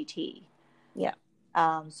gamma GT. yeah.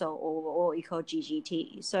 Or we call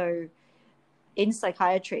GGT. So in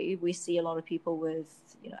psychiatry, we see a lot of people with,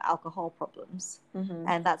 you know, alcohol problems,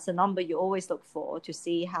 and that's a number you always look for to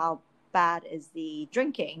see how bad is the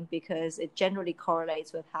drinking, because it generally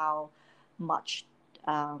correlates with how much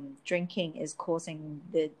drinking is causing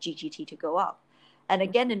the GGT to go up. And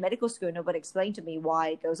again, in medical school, nobody explained to me why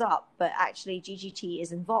it goes up, but actually GGT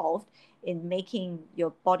is involved in making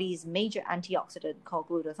your body's major antioxidant called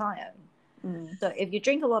glutathione. So if you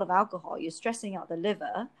drink a lot of alcohol, you're stressing out the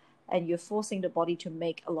liver and you're forcing the body to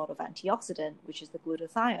make a lot of antioxidant, which is the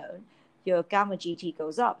glutathione. Your gamma GT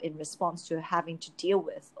goes up in response to having to deal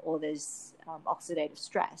with all this oxidative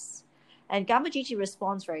stress. And gamma GT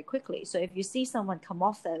responds very quickly. So if you see someone come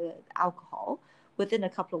off their alcohol, within a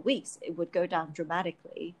couple of weeks, it would go down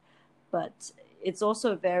dramatically. But it's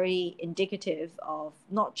also very indicative of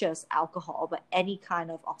not just alcohol, but any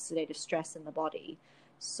kind of oxidative stress in the body.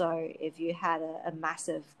 So if you had a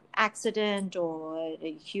massive accident or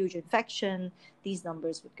a huge infection, these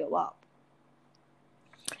numbers would go up.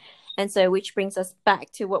 And so, which brings us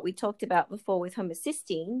back to what we talked about before with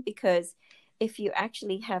homocysteine, because if you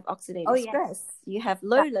actually have oxidative stress, you have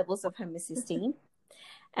low levels of homocysteine.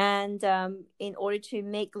 And in order to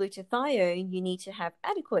make glutathione, you need to have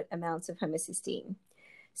adequate amounts of homocysteine.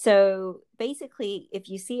 So basically, if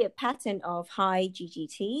you see a pattern of high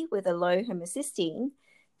GGT with a low homocysteine,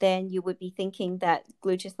 then you would be thinking that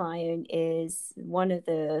glutathione is one of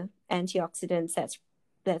the antioxidants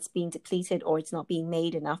that's being depleted, or it's not being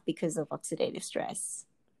made enough because of oxidative stress.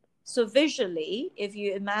 So visually, if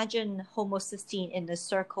you imagine homocysteine in the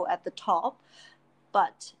circle at the top,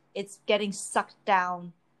 but it's getting sucked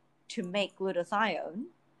down to make glutathione,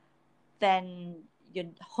 then your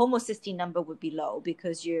homocysteine number would be low,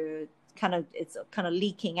 because it's kind of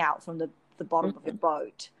leaking out from the bottom of your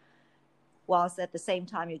boat. Whilst at the same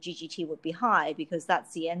time, your GGT would be high, because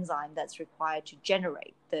that's the enzyme that's required to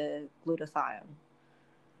generate the glutathione.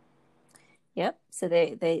 Yep. So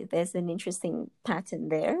there's an interesting pattern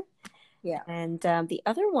there. Yeah. And the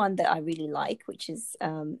other one that I really like, which is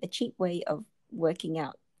a cheap way of working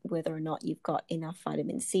out whether or not you've got enough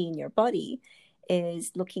vitamin C in your body,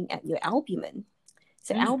 is looking at your albumin.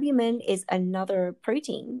 So albumin is another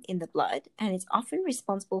protein in the blood, and it's often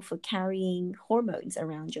responsible for carrying hormones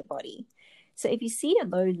around your body. So if you see a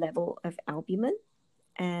low level of albumin,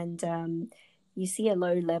 and you see a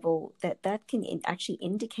low level, that can actually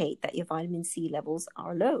indicate that your vitamin C levels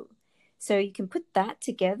are low. So you can put that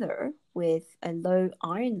together with a low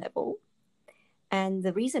iron level. And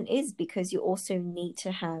the reason is because you also need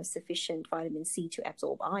to have sufficient vitamin C to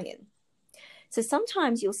absorb iron. So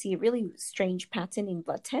sometimes you'll see a really strange pattern in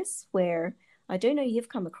blood tests where, I don't know if you've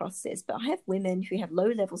come across this, but I have women who have low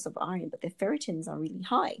levels of iron, but their ferritins are really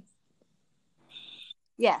high.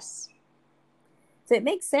 Yes. So it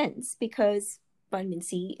makes sense, because vitamin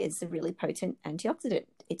C is a really potent antioxidant.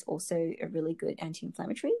 It's also a really good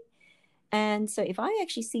anti-inflammatory. And so if I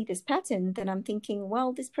actually see this pattern, then I'm thinking,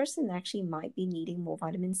 well, this person actually might be needing more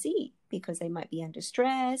vitamin C, because they might be under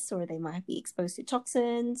stress, or they might be exposed to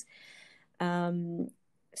toxins.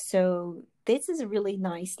 So this is a really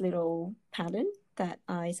nice little pattern that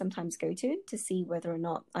I sometimes go to see whether or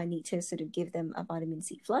not I need to sort of give them a vitamin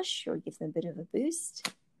C flush or give them a bit of a boost.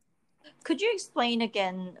 Could you explain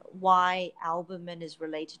again why albumin is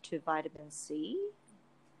related to vitamin C?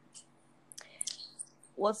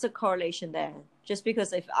 What's the correlation there? Just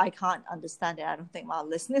because if I can't understand it, I don't think my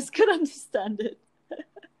listeners could understand it.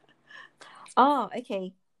 Oh,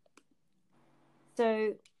 okay.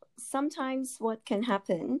 So sometimes what can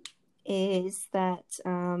happen is that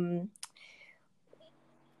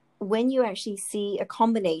when you actually see a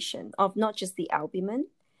combination of not just the albumin,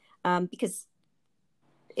 because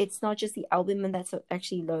it's not just the albumin that's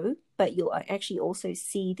actually low, but you'll actually also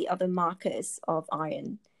see the other markers of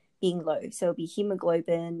iron being low. So it'll be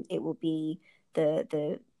hemoglobin, it will be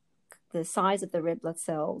the size of the red blood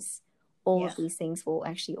cells. All of these things will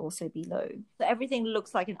actually also be low. So everything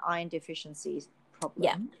looks like an iron deficiency problem.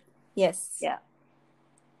 Yeah. Yes. Yeah.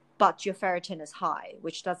 But your ferritin is high,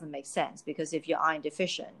 which doesn't make sense, because if you're iron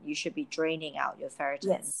deficient, you should be draining out your ferritin.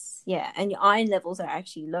 Yes. Yeah. And your iron levels are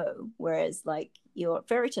actually low, whereas like your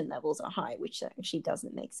ferritin levels are high, which actually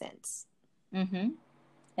doesn't make sense. Mm-hmm.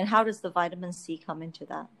 And how does the vitamin C come into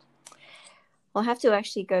that? I'll have to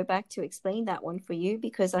actually go back to explain that one for you,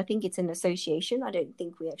 because I think it's an association. I don't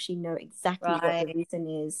think we actually know exactly what the reason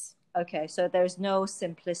is. Okay, so there's no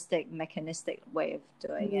simplistic, mechanistic way of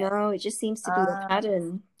doing it. No, it just seems to be a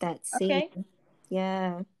pattern that's seen. Okay.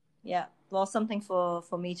 Yeah. Yeah. Well, something for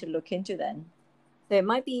me to look into then. So it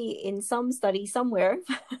might be in some study somewhere.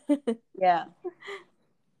 Yeah.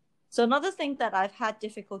 So another thing that I've had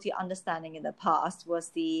difficulty understanding in the past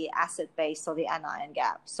was the acid base or the anion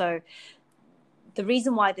gap. So the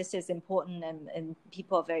reason why this is important and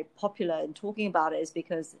people are very popular in talking about it is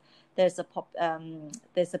because there's a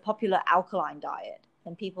popular alkaline diet,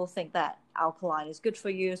 and people think that alkaline is good for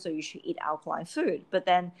you, so you should eat alkaline food. But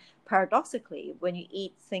then paradoxically, when you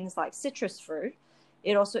eat things like citrus fruit,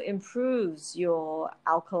 it also improves your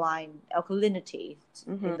alkalinity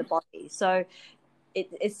in the body. So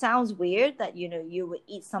it sounds weird that, you know, you would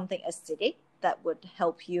eat something acidic that would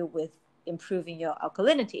help you with improving your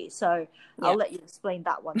alkalinity. So I'll let you explain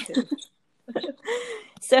that one too.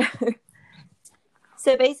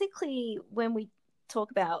 So basically, when we talk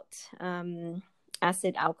about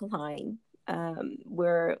acid alkaline,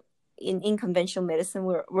 we're in conventional medicine,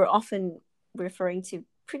 we're often referring to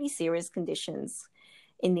pretty serious conditions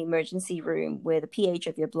in the emergency room where the pH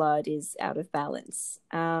of your blood is out of balance.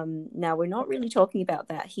 Now, we're not really talking about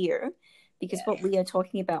that here, because what we are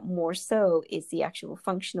talking about more so is the actual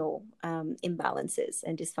functional imbalances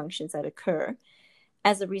and dysfunctions that occur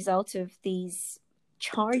as a result of these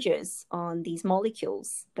charges on these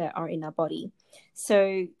molecules that are in our body.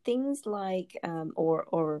 So things like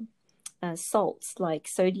salts like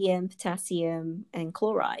sodium, potassium, and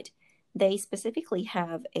chloride, they specifically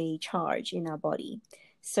have a charge in our body.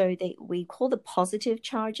 So we call the positive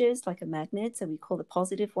charges like a magnet. So we call the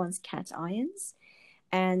positive ones cations.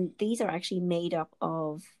 And these are actually made up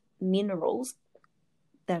of minerals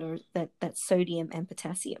that's sodium and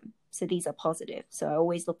potassium. So these are positive. So I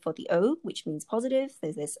always look for the O, which means positive.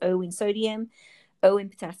 There's this O in sodium, O in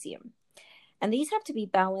potassium. And these have to be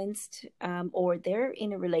balanced, or they're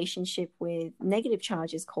in a relationship with negative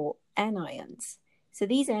charges called anions. So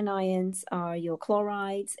these anions are your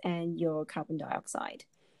chlorides and your carbon dioxide.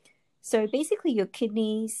 So basically your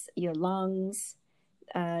kidneys, your lungs,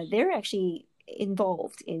 they're actually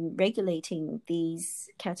involved in regulating these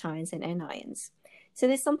cations and anions. So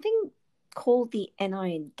there's something called the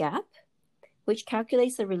anion gap, which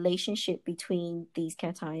calculates the relationship between these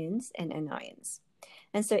cations and anions.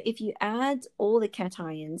 And so if you add all the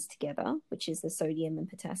cations together, which is the sodium and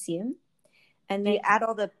potassium, and then you add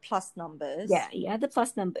all the plus numbers. Yeah, you add the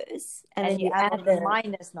plus numbers, and then you add all the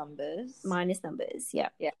minus numbers. Minus numbers, yeah.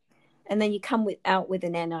 Yeah. And then you come out with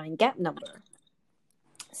an anion gap number.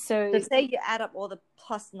 So say you add up all the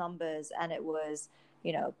plus numbers and it was,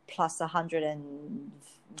 you know, plus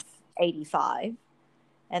 185,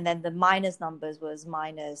 and then the minus numbers was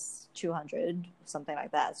minus 200, something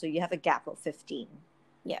like that. So you have a gap of 15.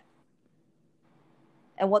 Yeah.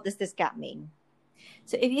 And what does this gap mean?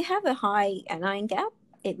 So if you have a high anion gap,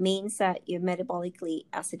 it means that you're metabolically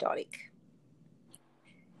acidotic.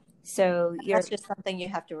 So that's just something you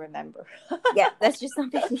have to remember. Yeah, that's just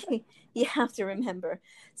something you have to remember.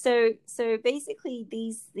 So basically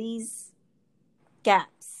these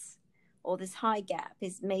gaps, or this high gap,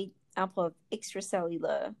 is made up of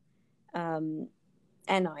extracellular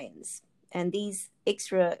anions. And these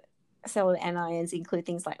extracellular anions include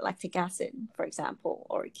things like lactic acid, for example,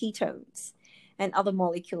 or ketones, and other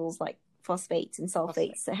molecules like phosphates and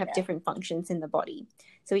sulfates that have different functions in the body.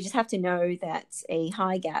 So we just have to know that a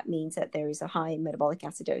high gap means that there is a high metabolic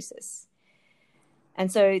acidosis.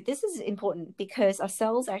 And so this is important because our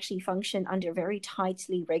cells actually function under very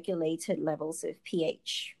tightly regulated levels of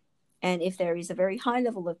pH. And if there is a very high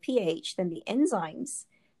level of pH, then the enzymes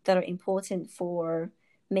that are important for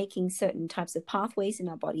making certain types of pathways in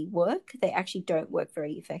our body work, they actually don't work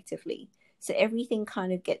very effectively. So everything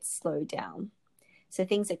kind of gets slowed down. So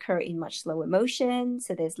things occur in much slower motion.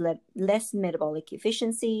 So there's less metabolic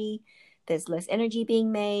efficiency. There's less energy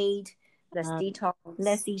being made. Less detox.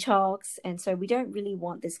 Less detox. And so we don't really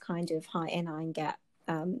want this kind of high anion gap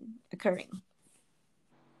occurring.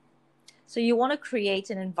 So you want to create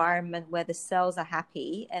an environment where the cells are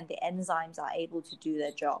happy and the enzymes are able to do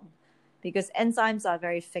their job, because enzymes are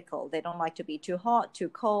very fickle. They don't like to be too hot, too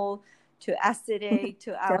cold, too acidic,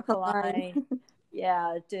 too alkaline.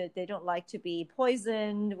 Yeah, they don't like to be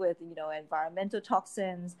poisoned with, environmental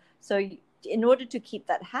toxins. So in order to keep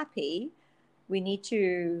that happy, we need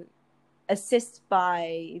to assist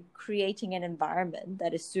by creating an environment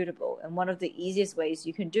that is suitable. And one of the easiest ways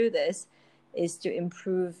you can do this is to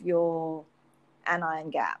improve your anion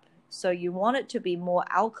gap. So you want it to be more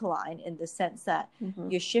alkaline in the sense that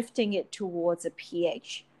you're shifting it towards a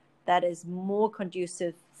pH that is more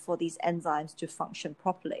conducive for these enzymes to function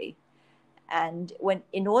properly. And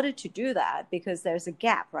in order to do that, because there's a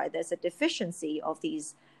gap, right? There's a deficiency of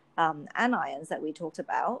these anions that we talked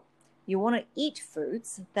about. You want to eat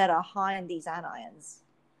foods that are high in these anions.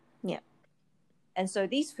 Yeah. And so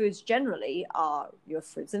these foods generally are your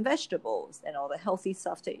fruits and vegetables and all the healthy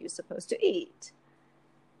stuff that you're supposed to eat.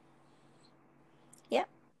 Yeah,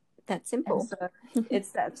 that's simple. So it's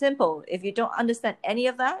that simple. If you don't understand any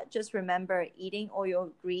of that, just remember eating all your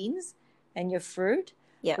greens and your fruit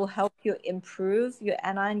will help you improve your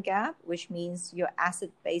anion gap, which means your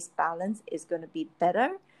acid-base balance is going to be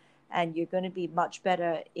better, and you're going to be much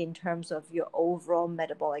better in terms of your overall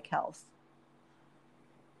metabolic health.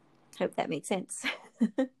 Hope that makes sense.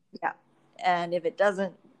 Yeah. And if it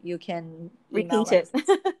doesn't, you can repeat it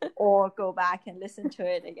or go back and listen to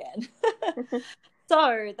it again.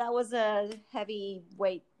 So that was a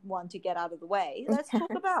heavyweight one to get out of the way. Let's talk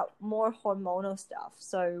about more hormonal stuff.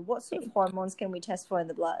 So what sort of hormones can we test for in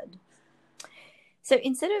the blood? So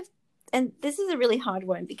and this is a really hard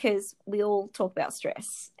one because we all talk about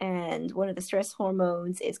stress, and one of the stress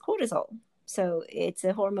hormones is cortisol. So it's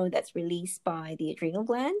a hormone that's released by the adrenal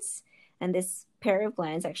glands, and this pair of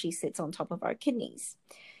glands actually sits on top of our kidneys.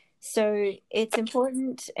 So it's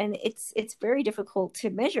important, and it's very difficult to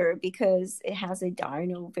measure because it has a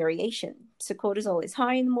diurnal variation. So cortisol is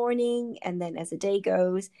high in the morning, and then as the day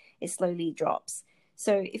goes, it slowly drops.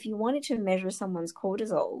 So if you wanted to measure someone's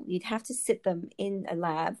cortisol, you'd have to sit them in a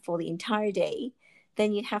lab for the entire day.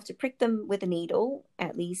 Then you'd have to prick them with a needle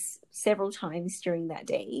at least several times during that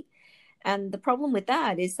day. And the problem with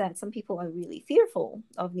that is that some people are really fearful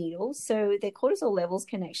of needles. So their cortisol levels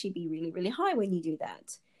can actually be really, really high when you do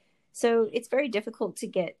that. So it's very difficult to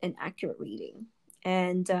get an accurate reading.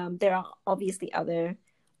 And there are obviously other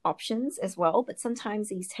options as well, but sometimes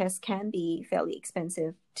these tests can be fairly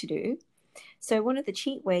expensive to do. So one of the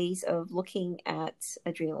cheap ways of looking at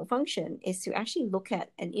adrenal function is to actually look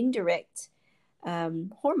at an indirect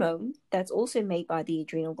hormone that's also made by the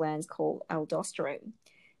adrenal glands called aldosterone.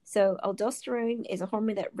 So aldosterone is a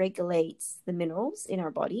hormone that regulates the minerals in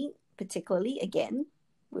our body, particularly, again,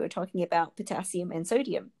 we were talking about potassium and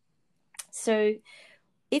sodium. So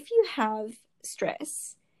if you have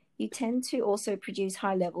stress, you tend to also produce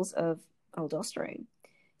high levels of aldosterone.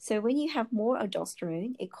 So when you have more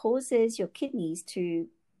aldosterone, it causes your kidneys to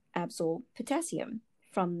absorb potassium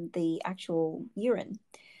from the actual urine.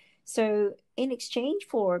 So in exchange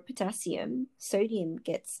for potassium, sodium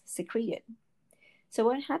gets secreted. So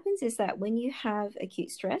what happens is that when you have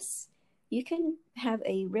acute stress, you can have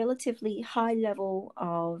a relatively high level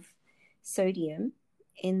of sodium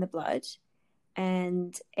in the blood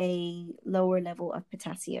and a lower level of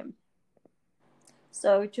potassium.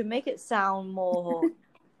 So to make it sound more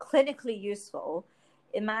clinically useful,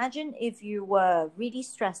 imagine if you were really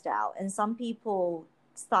stressed out, and some people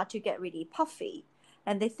start to get really puffy,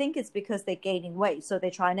 and they think it's because they're gaining weight, so they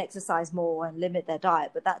try and exercise more and limit their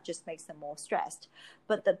diet, but that just makes them more stressed.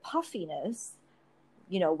 But the puffiness,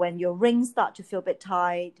 when your rings start to feel a bit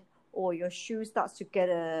tight, or your shoe starts to get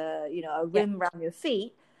a rim around your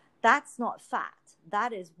feet, that's not fat.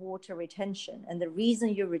 That is water retention. And the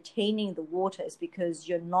reason you're retaining the water is because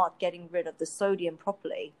you're not getting rid of the sodium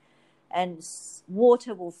properly. And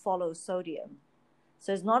water will follow sodium.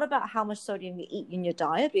 So it's not about how much sodium you eat in your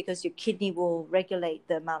diet, because your kidney will regulate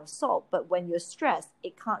the amount of salt. But when you're stressed,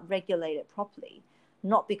 it can't regulate it properly.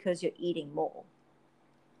 Not because you're eating more.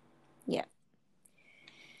 Yeah.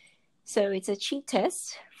 So it's a cheap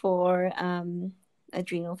test for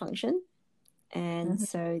adrenal function. And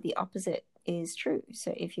so the opposite is true.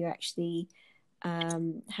 So if you actually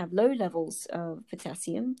have low levels of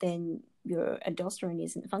potassium, then your aldosterone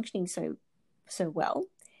isn't functioning so well.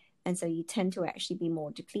 And so you tend to actually be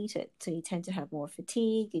more depleted. So you tend to have more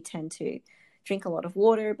fatigue. You tend to drink a lot of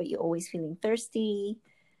water, but you're always feeling thirsty.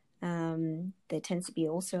 There tends to be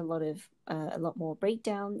also a lot more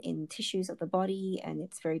breakdown in tissues of the body, and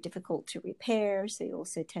it's very difficult to repair. So you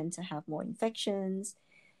also tend to have more infections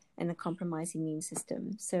and a compromised immune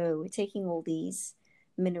system. So we're taking all these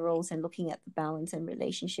minerals and looking at the balance and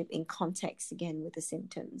relationship in context again with the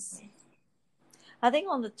symptoms. I think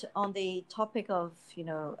on the topic of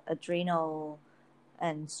adrenal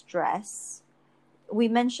and stress, we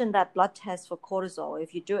mentioned that blood test for cortisol,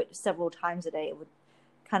 if you do it several times a day, it would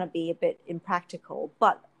kind of be a bit impractical.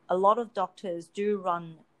 But a lot of doctors do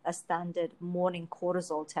run a standard morning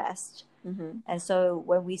cortisol test. Mm-hmm. And so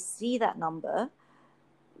when we see that number,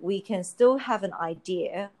 we can still have an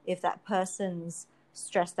idea if that person's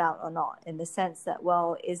stressed out or not, in the sense that,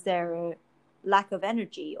 well, is there a lack of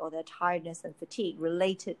energy or their tiredness and fatigue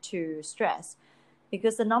related to stress?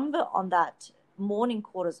 Because the number on that morning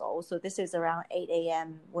cortisol, so this is around 8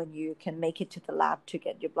 a.m. when you can make it to the lab to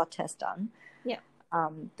get your blood test done. Yeah.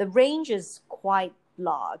 The range is quite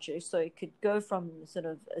large. So it could go from sort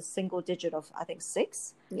of a single digit of, I think,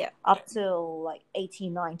 6 up till like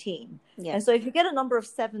 18, 19. Yeah. And so if you get a number of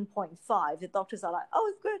 7.5, the doctors are like,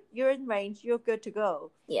 oh, good, you're in range, you're good to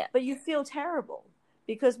go. Yeah. But you feel terrible,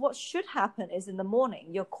 because what should happen is in the morning,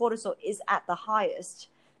 your cortisol is at the highest,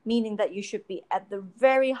 meaning that you should be at the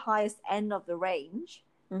very highest end of the range,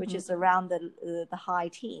 which is around the high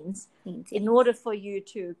teens, in order for you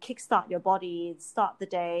to kickstart your body, start the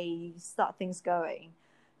day, start things going.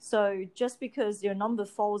 So just because your number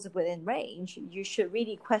falls within range, you should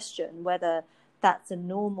really question whether that's a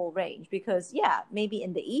normal range. Because, maybe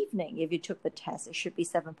in the evening, if you took the test, it should be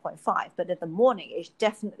 7.5. But in the morning, it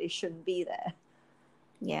definitely shouldn't be there.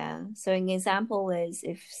 Yeah. So an example is,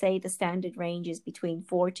 if, say, the standard range is between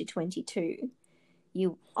 4 to 22,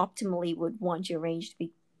 you optimally would want your range to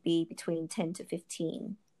be between 10 to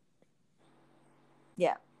 15.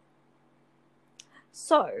 Yeah.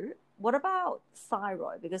 So what about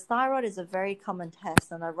thyroid? Because thyroid is a very common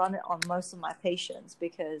test, and I run it on most of my patients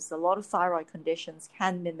because a lot of thyroid conditions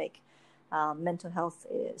can mimic mental health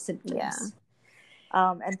symptoms.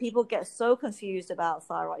 And people get so confused about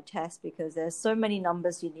thyroid tests because there's so many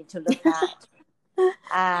numbers you need to look at.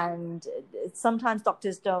 And sometimes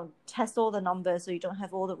doctors don't test all the numbers, so you don't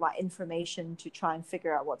have all the right information to try and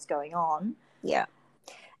figure out what's going on. Yeah.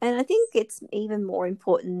 And I think it's even more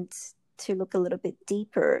important to look a little bit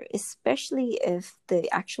deeper, especially if the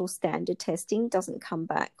actual standard testing doesn't come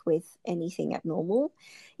back with anything abnormal,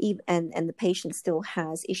 and the patient still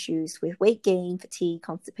has issues with weight gain, fatigue,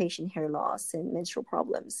 constipation, hair loss, and menstrual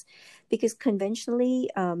problems. Because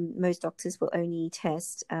conventionally, most doctors will only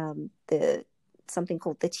test something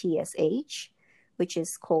called the TSH, which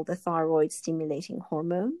is called the thyroid stimulating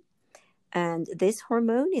hormone. And this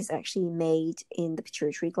hormone is actually made in the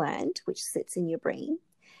pituitary gland, which sits in your brain.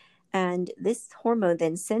 And this hormone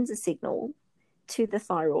then sends a signal to the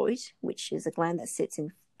thyroid, which is a gland that sits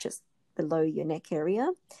in just below your neck area.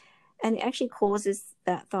 And it actually causes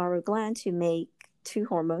that thyroid gland to make two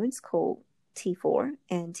hormones called T4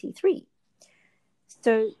 and T3.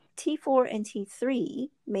 So T4 and T3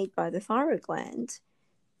 made by the thyroid gland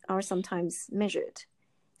are sometimes measured.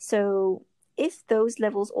 So if those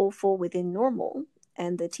levels all fall within normal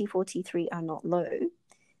and the T4, T3 are not low,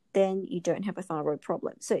 then you don't have a thyroid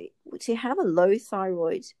problem. So to have a low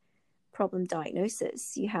thyroid problem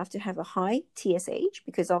diagnosis, you have to have a high TSH,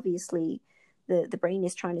 because obviously the brain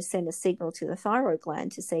is trying to send a signal to the thyroid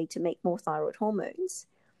gland to make more thyroid hormones.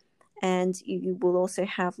 And you will also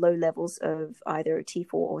have low levels of either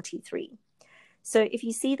T4 or T3. So if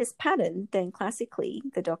you see this pattern, then classically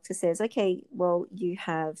the doctor says, okay, well, you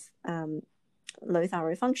have low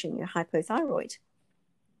thyroid function, you're hypothyroid.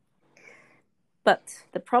 But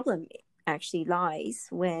the problem actually lies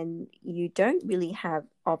when you don't really have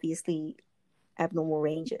obviously abnormal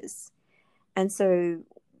ranges. And so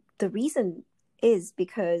the reason is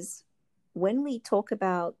because when we talk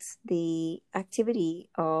about the activity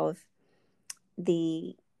of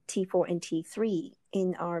the T4 and T3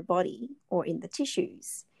 in our body or in the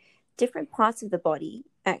tissues, different parts of the body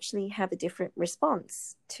actually have a different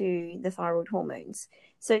response to the thyroid hormones.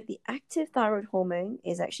 So the active thyroid hormone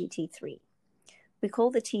is actually T3. We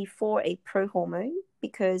call the T4 a prohormone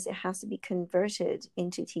because it has to be converted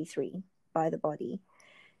into T3 by the body.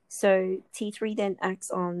 So T3 then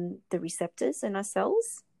acts on the receptors in our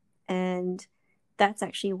cells, and that's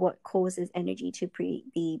actually what causes energy to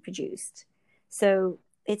be produced. So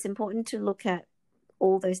it's important to look at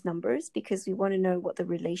all those numbers because we want to know what the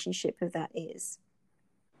relationship of that is.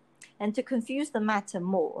 And to confuse the matter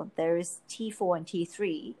more, there is T4 and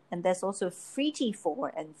T3, and there's also free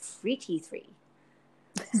T4 and free T3.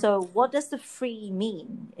 So what does the free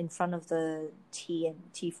mean in front of the T and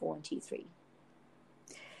T4 and T3?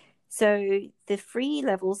 So the free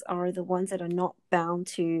levels are the ones that are not bound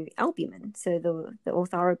to albumin, so the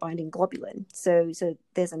thyroid binding globulin. So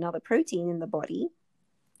there's another protein in the body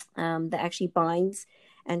that actually binds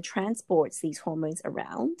and transports these hormones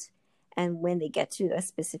around. And when they get to a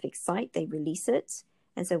specific site, they release it.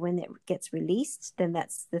 And so when it gets released, then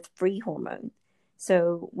that's the free hormone.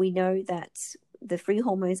 So we know that the free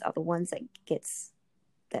hormones are the ones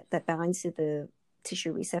that binds to the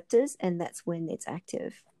tissue receptors, and that's when it's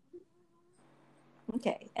active.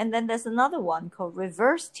 Okay, and then there's another one called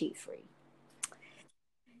reverse T3.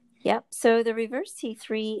 Yep, so the reverse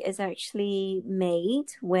T3 is actually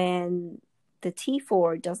made when the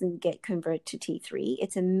T4 doesn't get converted to T3.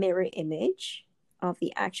 It's a mirror image of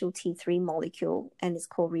the actual T3 molecule, and it's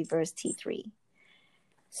called reverse T3.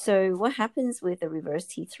 So what happens with the reverse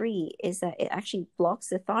T3 is that it actually blocks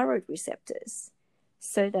the thyroid receptors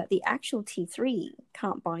so that the actual T3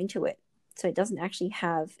 can't bind to it. So it doesn't actually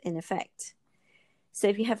have an effect. So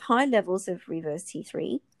if you have high levels of reverse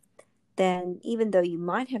T3, then even though you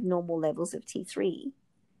might have normal levels of T3,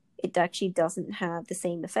 it actually doesn't have the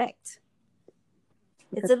same effect.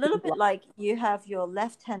 It's a little bit like you have your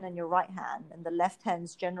left hand and your right hand, and the left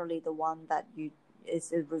hand's generally the one that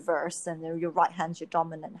is in reverse, and your right hand's your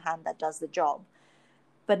dominant hand that does the job.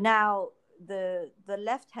 But now the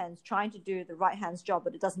left hand's trying to do the right hand's job,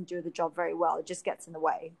 but it doesn't do the job very well. It just gets in the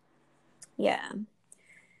way. Yeah.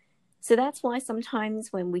 So that's why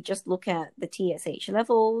sometimes when we just look at the TSH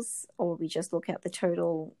levels, or we just look at the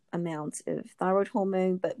total amount of thyroid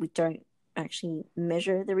hormone, but we don't actually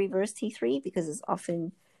measure the reverse T3, because it's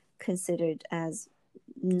often considered as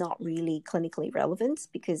not really clinically relevant,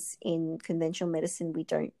 because in conventional medicine we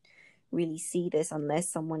don't really see this unless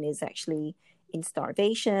someone is actually in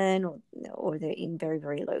starvation or they're in very,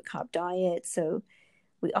 very low carb diet. So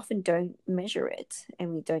we often don't measure it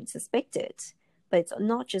and we don't suspect it. But it's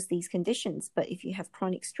not just these conditions, but if you have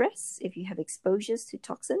chronic stress, if you have exposures to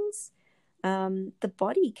toxins, the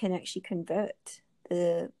body can actually convert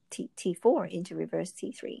the T4 into reverse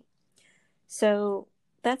T3. So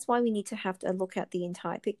that's why we need to have to look at the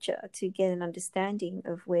entire picture to get an understanding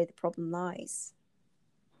of where the problem lies.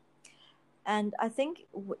 And I think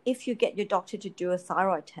if you get your doctor to do a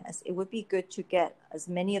thyroid test, it would be good to get as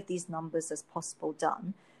many of these numbers as possible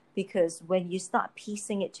done, because when you start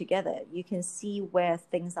piecing it together, you can see where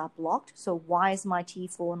things are blocked. So why is my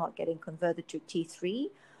T4 not getting converted to T3?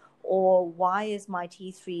 Or why is my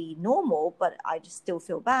T3 normal, but I just still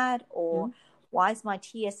feel bad? Or why is my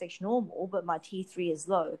TSH normal, but my T3 is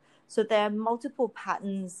low? So there are multiple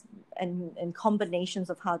patterns and combinations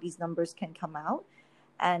of how these numbers can come out.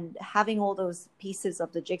 And having all those pieces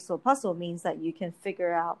of the jigsaw puzzle means that you can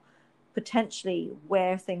figure out potentially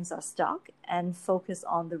where things are stuck and focus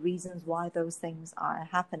on the reasons why those things are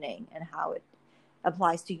happening and how it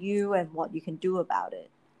applies to you and what you can do about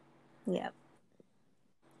it. Yeah.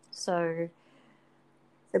 So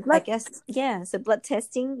blood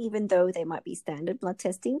testing, even though they might be standard blood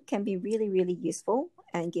testing, can be really, really useful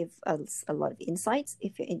and give us a lot of insights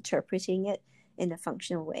if you're interpreting it in a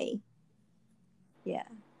functional way. Yeah.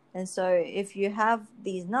 And so if you have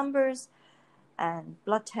these numbers and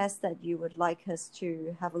blood tests that you would like us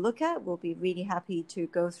to have a look at, we'll be really happy to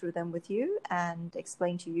go through them with you and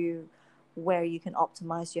explain to you where you can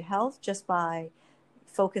optimize your health just by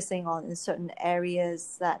focusing on certain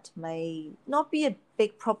areas that may not be a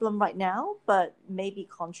big problem right now, but maybe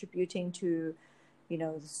contributing to,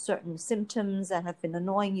 certain symptoms that have been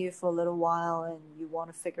annoying you for a little while and you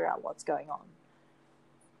want to figure out what's going on.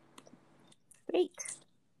 Great.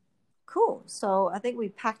 Cool. So I think we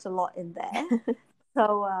packed a lot in there.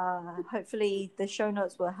 So hopefully the show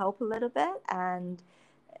notes will help a little bit. And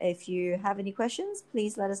if you have any questions,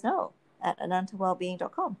 please let us know at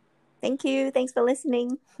anantawellbeing.com. Thank you. Thanks for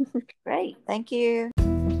listening. Great. Thank you.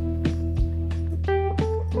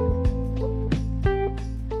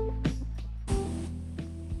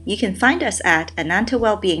 You can find us at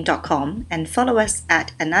anantawellbeing.com and follow us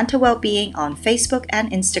at anantawellbeing on Facebook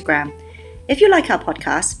and Instagram. If you like our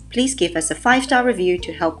podcast, please give us a 5-star review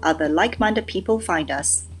to help other like-minded people find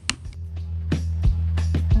us.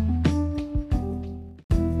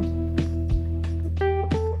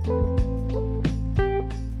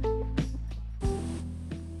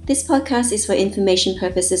 This podcast is for information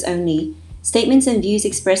purposes only. Statements and views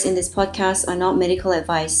expressed in this podcast are not medical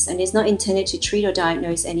advice and is not intended to treat or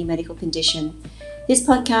diagnose any medical condition. This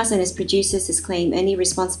podcast and its producers disclaim any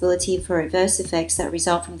responsibility for adverse effects that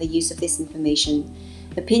result from the use of this information.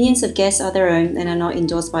 Opinions of guests are their own and are not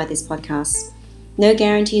endorsed by this podcast. No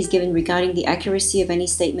guarantee is given regarding the accuracy of any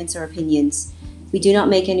statements or opinions. We do not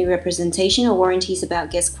make any representation or warranties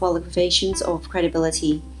about guest qualifications or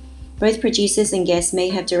credibility. Both producers and guests may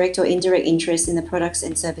have direct or indirect interest in the products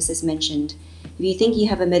and services mentioned. If you think you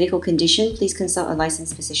have a medical condition, please consult a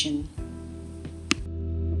licensed physician.